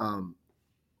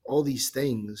 all these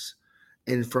things.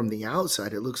 And from the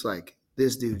outside, it looks like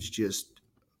this dude's just,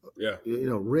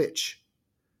 rich.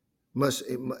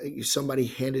 Somebody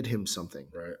handed him something.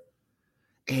 Right.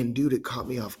 And dude, it caught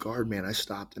me off guard, man. I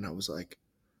stopped and I was like,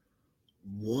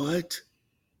 what?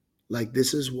 Like,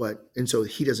 this is what, and so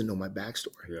he doesn't know my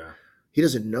backstory. Yeah. He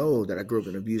doesn't know that I grew up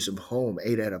in an abusive home,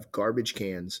 ate out of garbage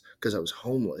cans because I was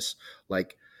homeless.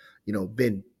 Like,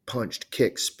 been punched,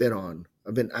 kicked, spit on.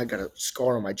 I got a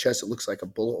scar on my chest. It looks like a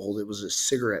bullet hole. It was a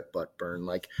cigarette butt burn.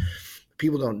 Like,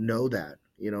 people don't know that,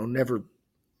 never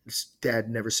dad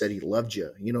never said he loved you,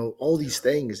 all these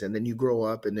things. And then you grow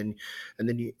up, and then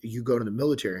you go to the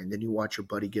military, and then you watch your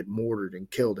buddy get mortared and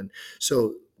killed. And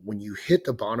so when you hit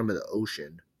the bottom of the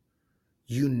ocean,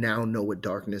 you now know what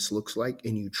darkness looks like,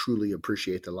 and you truly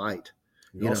appreciate the light.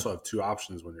 You also have two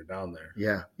options when you're down there.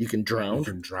 Yeah, you can drown. You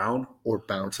can drown or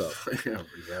bounce up. Yeah,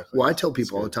 exactly. Well, I tell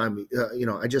people all the time.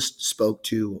 I just spoke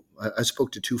to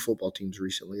two football teams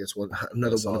recently. That's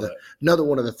another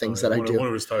one of the things that I do. One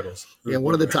of his titles. Yeah,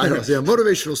 one of the titles. Yeah,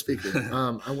 motivational speaker.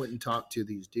 I went and talked to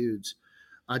these dudes.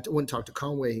 I went and talked to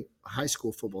Conway High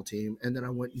School football team, and then I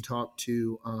went and talked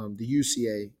to the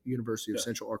UCA, University of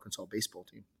Central Arkansas baseball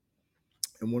team.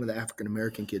 And one of the African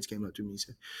American kids came up to me.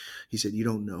 He said, "You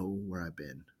don't know where I've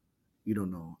been. You don't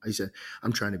know." I said,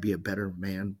 "I'm trying to be a better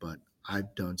man, but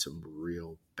I've done some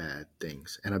real bad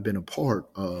things, and I've been a part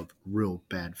of real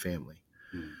bad family."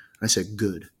 I said,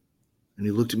 "Good." And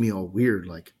he looked at me all weird,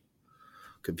 like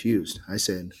confused. I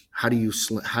said, how do you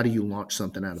launch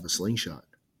something out of a slingshot?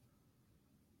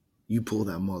 You pull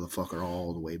that motherfucker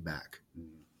all the way back.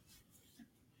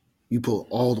 You pull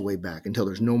all the way back until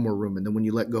there's no more room. And then when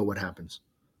you let go, what happens?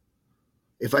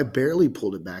 If I barely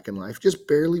pulled it back in life, just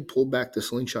barely pulled back the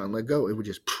slingshot and let go, it would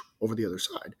just over the other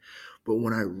side. But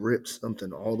when I rip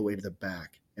something all the way to the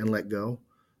back and let go,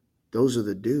 those are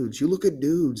the dudes. You look at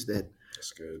dudes that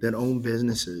own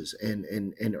businesses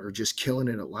and are just killing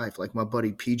it at life. Like my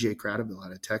buddy PJ Cradaville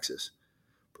out of Texas,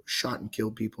 shot and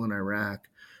killed people in Iraq,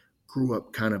 grew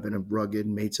up kind of in a rugged,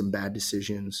 made some bad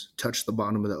decisions, touched the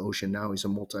bottom of the ocean. Now he's a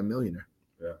multimillionaire.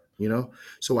 Yeah.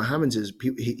 So what happens is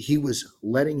he was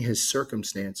letting his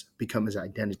circumstance become his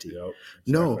identity. Yep,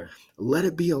 exactly. No, let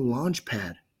it be a launch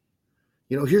pad.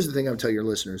 Here's the thing I'll tell your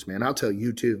listeners, man. I'll tell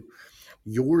you too.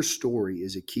 Your story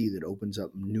is a key that opens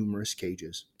up numerous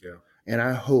cages. Yeah. And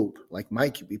I hope, like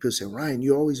Mike, people say, "Ryan,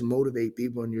 you always motivate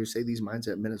people and you say these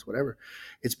mindset minutes, whatever."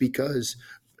 It's because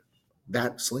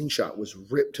that slingshot was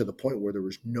ripped to the point where there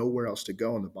was nowhere else to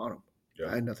go on the bottom. Yeah.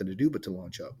 I had nothing to do but to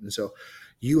launch up. And so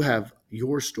you have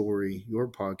your story, your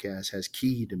podcast has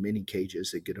key to many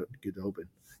cages that get open.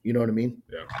 You know what I mean?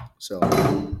 Yeah. So,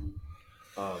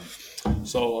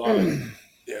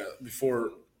 yeah,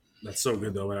 before that's so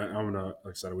good though. I'm going to, like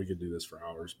I said, we could do this for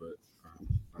hours, but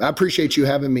I appreciate you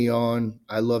having me on.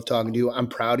 I love talking to you. I'm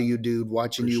proud of you, dude,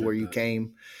 watching you where you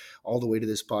came all the way to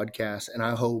this podcast. And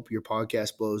I hope your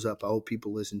podcast blows up. I hope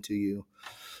people listen to you.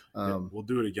 We'll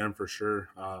do it again for sure.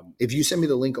 If you send me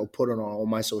the link, I'll put it on all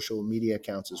my social media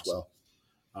accounts as well.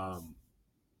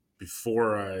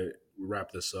 Before I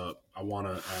wrap this up, I want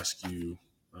to ask you,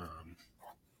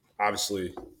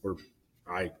 obviously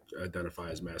I identify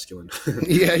as masculine.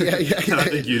 Yeah. I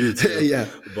think you do too. Yeah.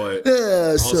 But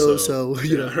also,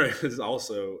 right.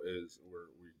 Also is we're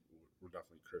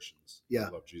definitely Christians. Yeah.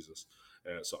 We love Jesus.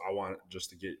 So I want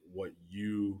just to get what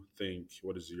you think.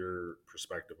 What is your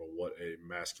perspective of what a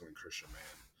masculine Christian man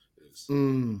is?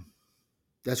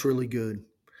 That's really good.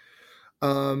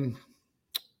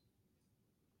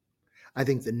 I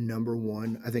think the number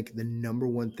one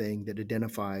thing that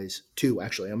identifies I'm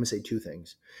going to say two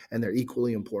things, and they're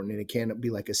equally important, and it can't be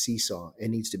like a seesaw. It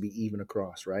needs to be even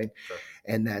across, right? Sure.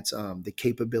 And that's the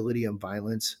capability of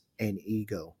violence and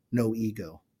no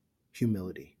ego,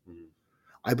 humility. Mm-hmm.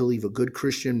 I believe a good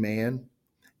Christian man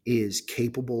is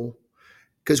capable,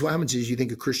 because what happens is you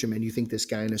think a Christian man, you think this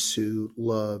guy in a suit,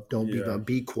 love, don't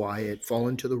be quiet, fall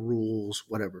into the rules,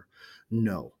 whatever.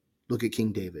 No. Look at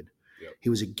King David. Yep. He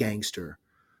was a gangster.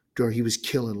 He was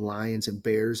killing lions and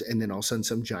bears, and then all of a sudden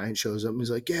some giant shows up and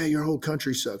he's like, "Yeah, your whole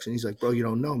country sucks." And he's like, "Bro, you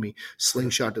don't know me."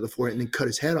 Slingshot to the forehead and then cut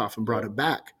his head off and brought it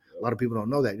back. A lot of people don't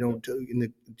know that. In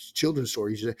the children's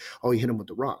stories, you say, "Oh, he hit him with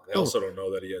the rock." They also don't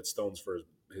know that he had stones for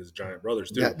his giant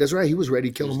brothers too. That's right. He was ready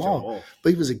to kill them all. But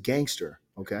he was a gangster.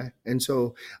 Okay. And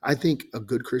so I think a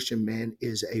good Christian man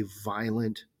is a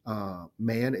violent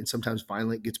man. And sometimes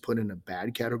violent gets put in a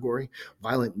bad category.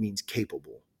 Violent means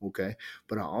capable. Okay.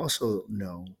 But I also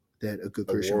know that a good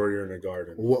Christian warrior in a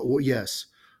garden. Yes,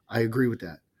 I agree with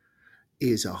that.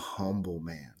 Is a humble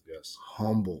man. Yes.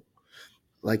 Humble.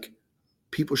 Like,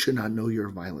 people should not know you're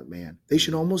a violent man. They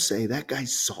should almost say that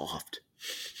guy's soft.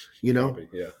 Probably,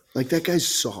 yeah. Like, that guy's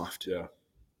soft. Yeah.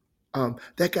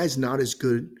 That guy's not as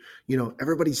good.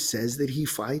 Everybody says that he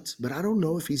fights, but I don't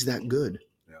know if he's that good.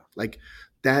 Yeah. Like,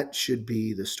 that should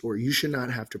be the story. You should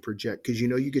not have to project, because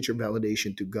you get your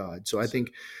validation through God. So I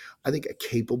think a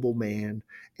capable man,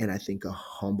 and I think a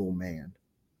humble man.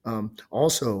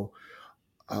 Also,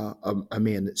 a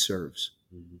man that serves.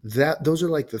 Mm-hmm. Those are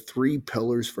like the three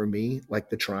pillars for me,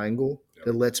 like the triangle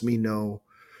that lets me know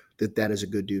that is a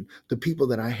good dude. The people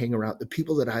that I hang around, the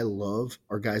people that I love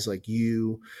are guys like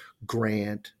you,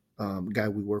 Grant, guy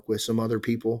we work with, some other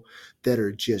people that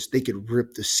are just, they could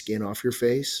rip the skin off your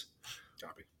face,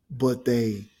 Copy. but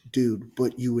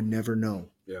but you would never know.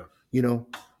 Yeah. You know,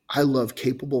 I love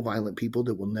capable, violent people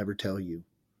that will never tell you,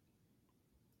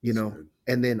 you know, Good.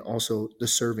 and then also the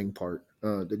serving part.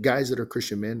 The guys that are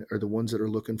Christian men are the ones that are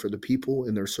looking for the people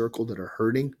in their circle that are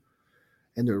hurting,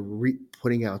 and they're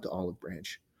putting out the olive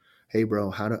branch. Hey, bro,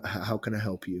 how can I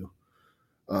help you?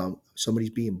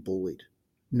 Somebody's being bullied.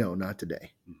 No, not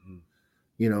today. Mm-hmm.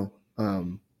 You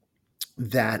know,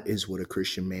 that is what a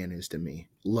Christian man is to me.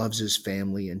 Loves his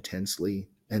family intensely,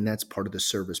 and that's part of the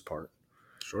service part.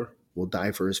 Sure. Will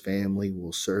die for his family,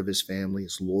 will serve his family,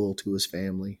 is loyal to his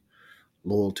family,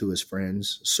 loyal to his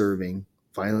friends, serving,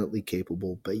 violently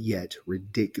capable, but yet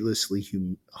ridiculously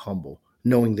humble,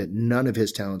 knowing that none of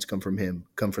his talents come from him,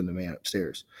 come from the man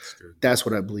upstairs. That's good. That's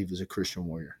what I believe is a Christian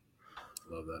warrior.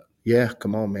 Love that. Yeah,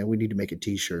 come on, man. We need to make a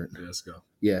t-shirt. Yeah, let's go.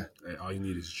 Yeah. Hey, all you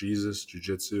need is Jesus,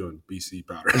 jiu-jitsu, and BC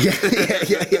powder. Yeah.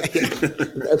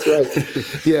 That's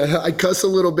right. Yeah, I cuss a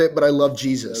little bit, but I love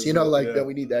Jesus. That's You know, like yeah. that.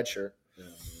 We need that shirt. Yeah,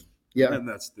 man. Yeah. And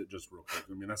that's just real quick.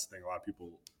 I mean, that's the thing. A lot of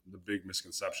people, the big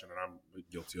misconception, and I'm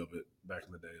guilty of it back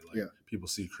in the day. Like, Yeah. people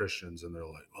see Christians and they're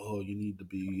like, "Oh, you need to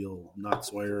be, not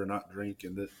swear, not drink,"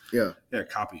 and that. Yeah. Yeah,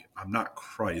 copy. I'm not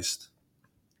Christ.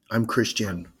 I'm Christian.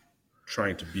 I'm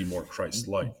trying to be more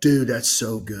Christ-like. Dude, that's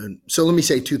so good. So let me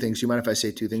say two things. You mind if I say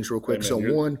two things real quick? Hey,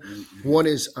 man, so one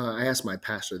is I asked my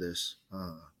pastor this.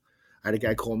 I had a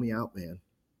guy call me out, man.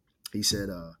 He said,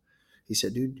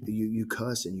 dude, you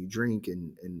cuss and you drink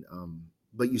and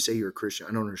but you say you're a Christian.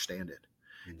 I don't understand it.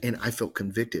 And I felt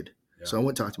convicted. Yeah. So I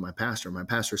went to talk to my pastor. My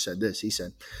pastor said this. He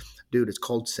said, dude, it's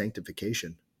called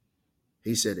sanctification.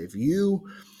 He said, if you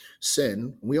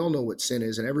sin, we all know what sin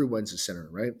is, and everyone's a sinner,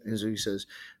 right? And so he says,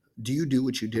 do you do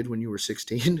what you did when you were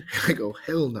 16? I go,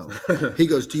 hell no. He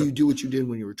goes, do you do what you did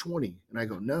when you were 20? And I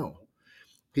go, no.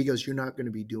 He goes, you're not going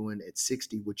to be doing at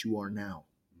 60 what you are now.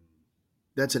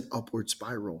 That's an upward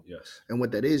spiral. Yes. And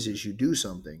what that is you do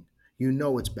something, you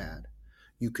know it's bad.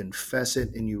 You confess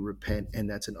it and you repent, and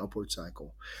that's an upward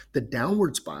cycle. The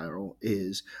downward spiral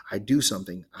is I do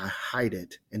something, I hide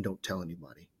it, and don't tell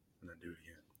anybody. And then do it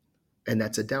again. And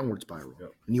that's a downward spiral.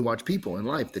 Yep. And you watch people in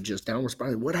life that just downward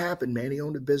spiral. What happened, man? He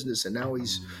owned a business and now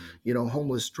he's,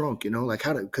 homeless drunk, like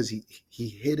because he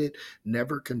hid it,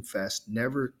 never confessed,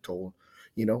 never told,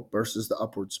 versus the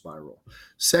upward spiral.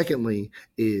 Secondly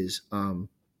is,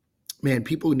 man,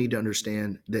 people need to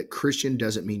understand that Christian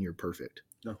doesn't mean you're perfect.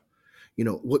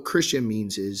 No. What Christian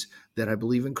means is that I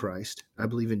believe in Christ. I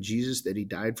believe in Jesus, that he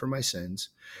died for my sins.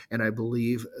 And I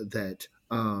believe that,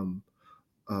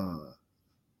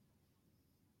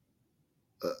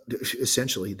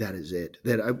 essentially that is it,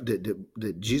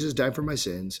 that Jesus died for my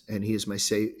sins and he is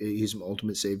he's my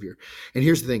ultimate savior. And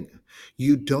here's the thing,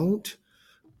 you don't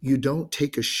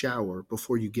take a shower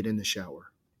before you get in the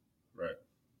shower. Right.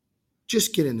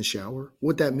 Just get in the shower.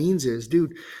 What that means is,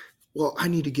 dude, well, I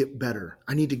need to get better.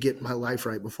 I need to get my life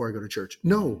right before I go to church.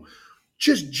 No,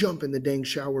 just jump in the dang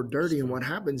shower dirty. And what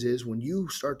happens is when you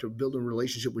start to build a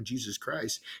relationship with Jesus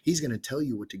Christ, he's going to tell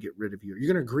you what to get rid of you.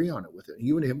 You're going to agree on it with it.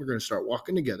 You and him are going to start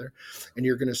walking together and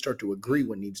you're going to start to agree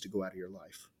what needs to go out of your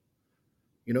life.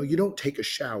 You don't take a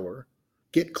shower,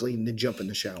 get clean, then jump in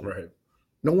the shower. Right.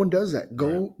 No one does that.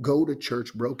 Go to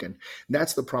church broken. And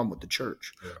that's the problem with the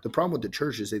church. Yeah. The problem with the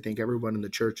church is they think everyone in the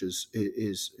church is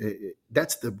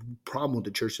that's the problem with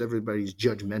the church. Everybody's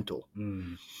judgmental.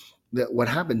 That what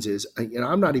happens is, and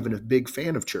I'm not even a big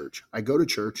fan of church. I go to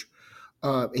church,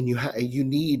 and you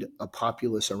need a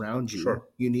populace around you. Sure.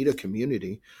 You need a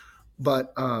community,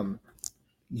 but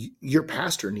your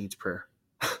pastor needs prayer.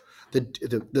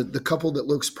 The couple that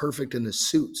looks perfect in the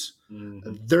suits,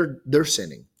 they're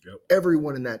sinning. Yep.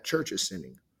 Everyone in that church is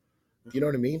sinning. You know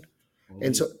what I mean?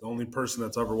 And so the only person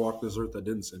that's ever walked this earth that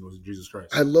didn't sin was Jesus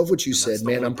Christ. I love what you said,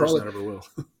 man. I'm probably never will.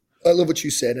 I love what you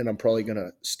said, and I'm probably going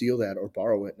to steal that or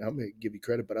borrow it. And I'm going to give you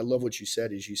credit, but I love what you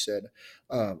said. Is you said,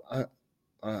 I'm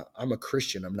a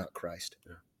Christian. I'm not Christ.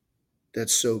 Yeah.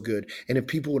 That's so good. And if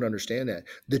people would understand that,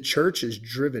 the church has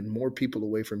driven more people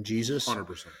away from Jesus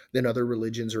 100%. than other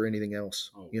religions or anything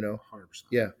else. 100%.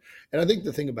 Yeah. And I think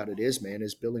the thing about it is, man,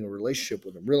 is building a relationship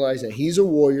with him. Realize that he's a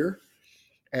warrior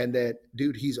and that,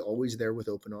 dude, he's always there with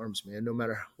open arms, man. No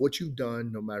matter what you've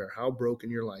done, no matter how broken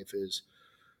your life is,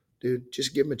 dude,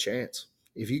 just give him a chance.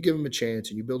 If you give him a chance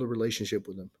and you build a relationship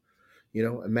with him,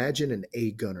 imagine an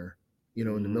A gunner,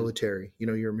 in the military,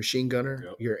 you're a machine gunner,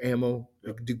 your ammo,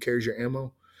 the dude carries your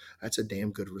ammo. That's a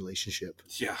damn good relationship.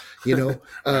 Yeah. You're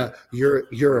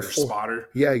a spotter.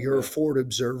 Yeah, you're a forward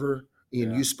observer.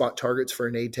 and you spot targets for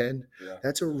an A-10,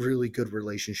 that's a really good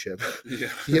relationship.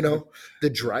 You know, the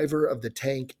driver of the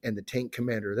tank and the tank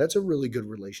commander, that's a really good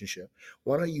relationship.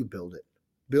 Why don't you build it?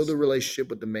 Build a relationship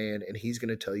with the man, and he's going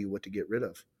to tell you what to get rid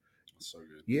of. So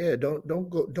good. Yeah,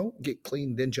 don't get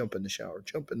clean, then jump in the shower.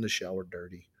 Jump in the shower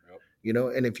dirty. You know,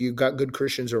 and if you've got good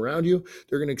Christians around you,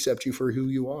 they're going to accept you for who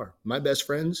you are. My best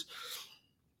friends,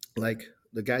 like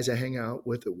the guys I hang out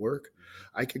with at work,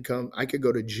 I could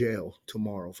go to jail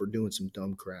tomorrow for doing some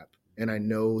dumb crap. And I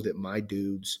know that my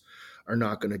dudes are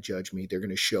not going to judge me. They're going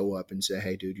to show up and say,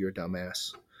 hey, dude, you're a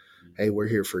dumbass. Hey, we're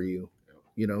here for you.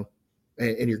 You know,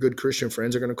 and your good Christian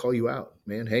friends are going to call you out,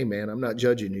 man. Hey, man, I'm not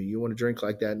judging you. You want to drink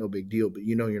like that? No big deal. But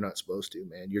you know, you're not supposed to,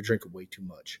 man. You're drinking way too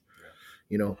much.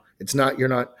 You know, you're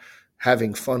not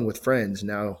having fun with friends.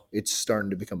 Now it's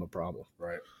starting to become a problem.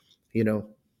 Right. You know,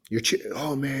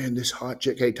 oh man, this hot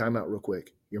chick. Hey, time out real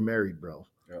quick. You're married, bro.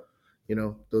 Yep. You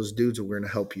know, those dudes are going to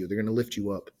help you. They're going to lift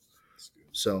you up.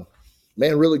 So,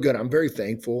 man, really good. I'm very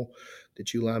thankful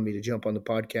that you allowed me to jump on the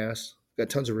podcast. Got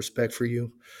tons of respect for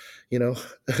you. You know,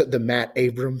 the Matt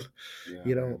Abram,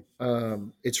 you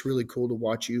know, it's really cool to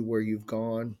watch you where you've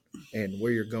gone and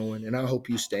where you're going. And I hope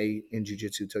you stay in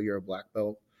jiu-jitsu till you're a black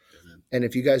belt. And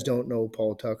if you guys don't know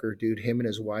Paul Tucker, dude, him and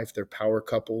his wife, they're power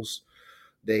couples.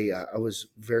 I was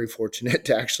very fortunate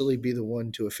to actually be the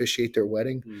one to officiate their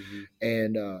wedding.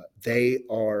 And they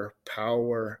are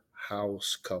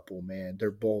powerhouse couple, man. They're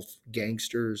both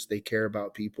gangsters. They care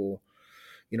about people.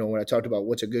 You know, when I talked about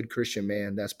what's a good Christian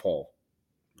man, that's Paul.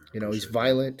 You know, he's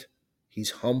violent,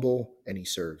 he's humble, and he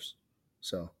serves.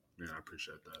 So, yeah, I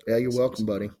appreciate that. Yeah, you're welcome,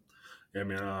 buddy. Yeah,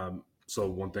 man. So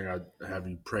one thing I have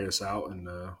you pray us out, and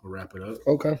we'll wrap it up.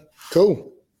 Okay,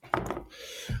 cool.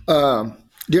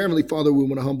 Dear Heavenly Father, we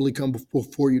want to humbly come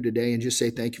before you today and just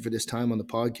say thank you for this time on the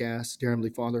podcast. Dear Heavenly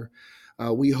Father,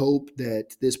 we hope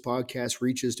that this podcast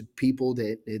reaches to people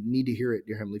that need to hear it,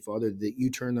 dear Heavenly Father, that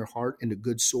you turn their heart into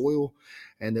good soil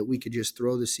and that we could just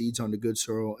throw the seeds onto good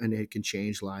soil and it can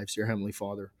change lives, dear Heavenly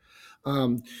Father.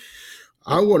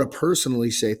 I want to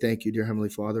personally say thank you, dear Heavenly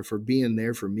Father, for being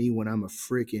there for me when I'm a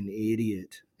freaking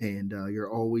idiot. And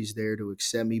you're always there to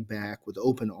accept me back with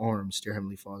open arms, dear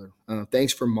Heavenly Father.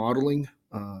 Thanks for modeling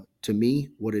to me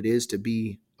what it is to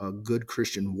be a good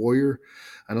Christian warrior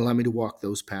and allow me to walk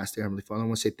those paths, dear Heavenly Father. I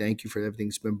want to say thank you for everything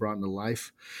that's been brought into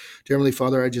life. Dear Heavenly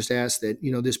Father, I just ask that,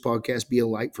 you know, this podcast be a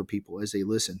light for people as they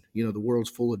listen. You know, the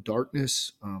world's full of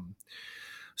darkness,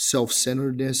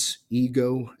 self-centeredness,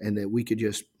 ego, and that we could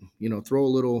just, you know, throw a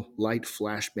little light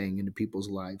flashbang into people's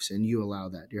lives, and you allow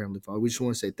that, dear Heavenly Father. We just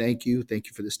want to say thank you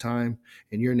for this time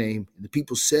in your name. And the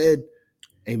people said,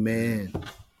 amen.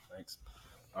 Thanks.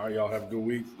 All right, y'all have a good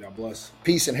week. God bless.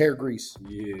 Peace and hair grease.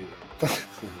 Yeah.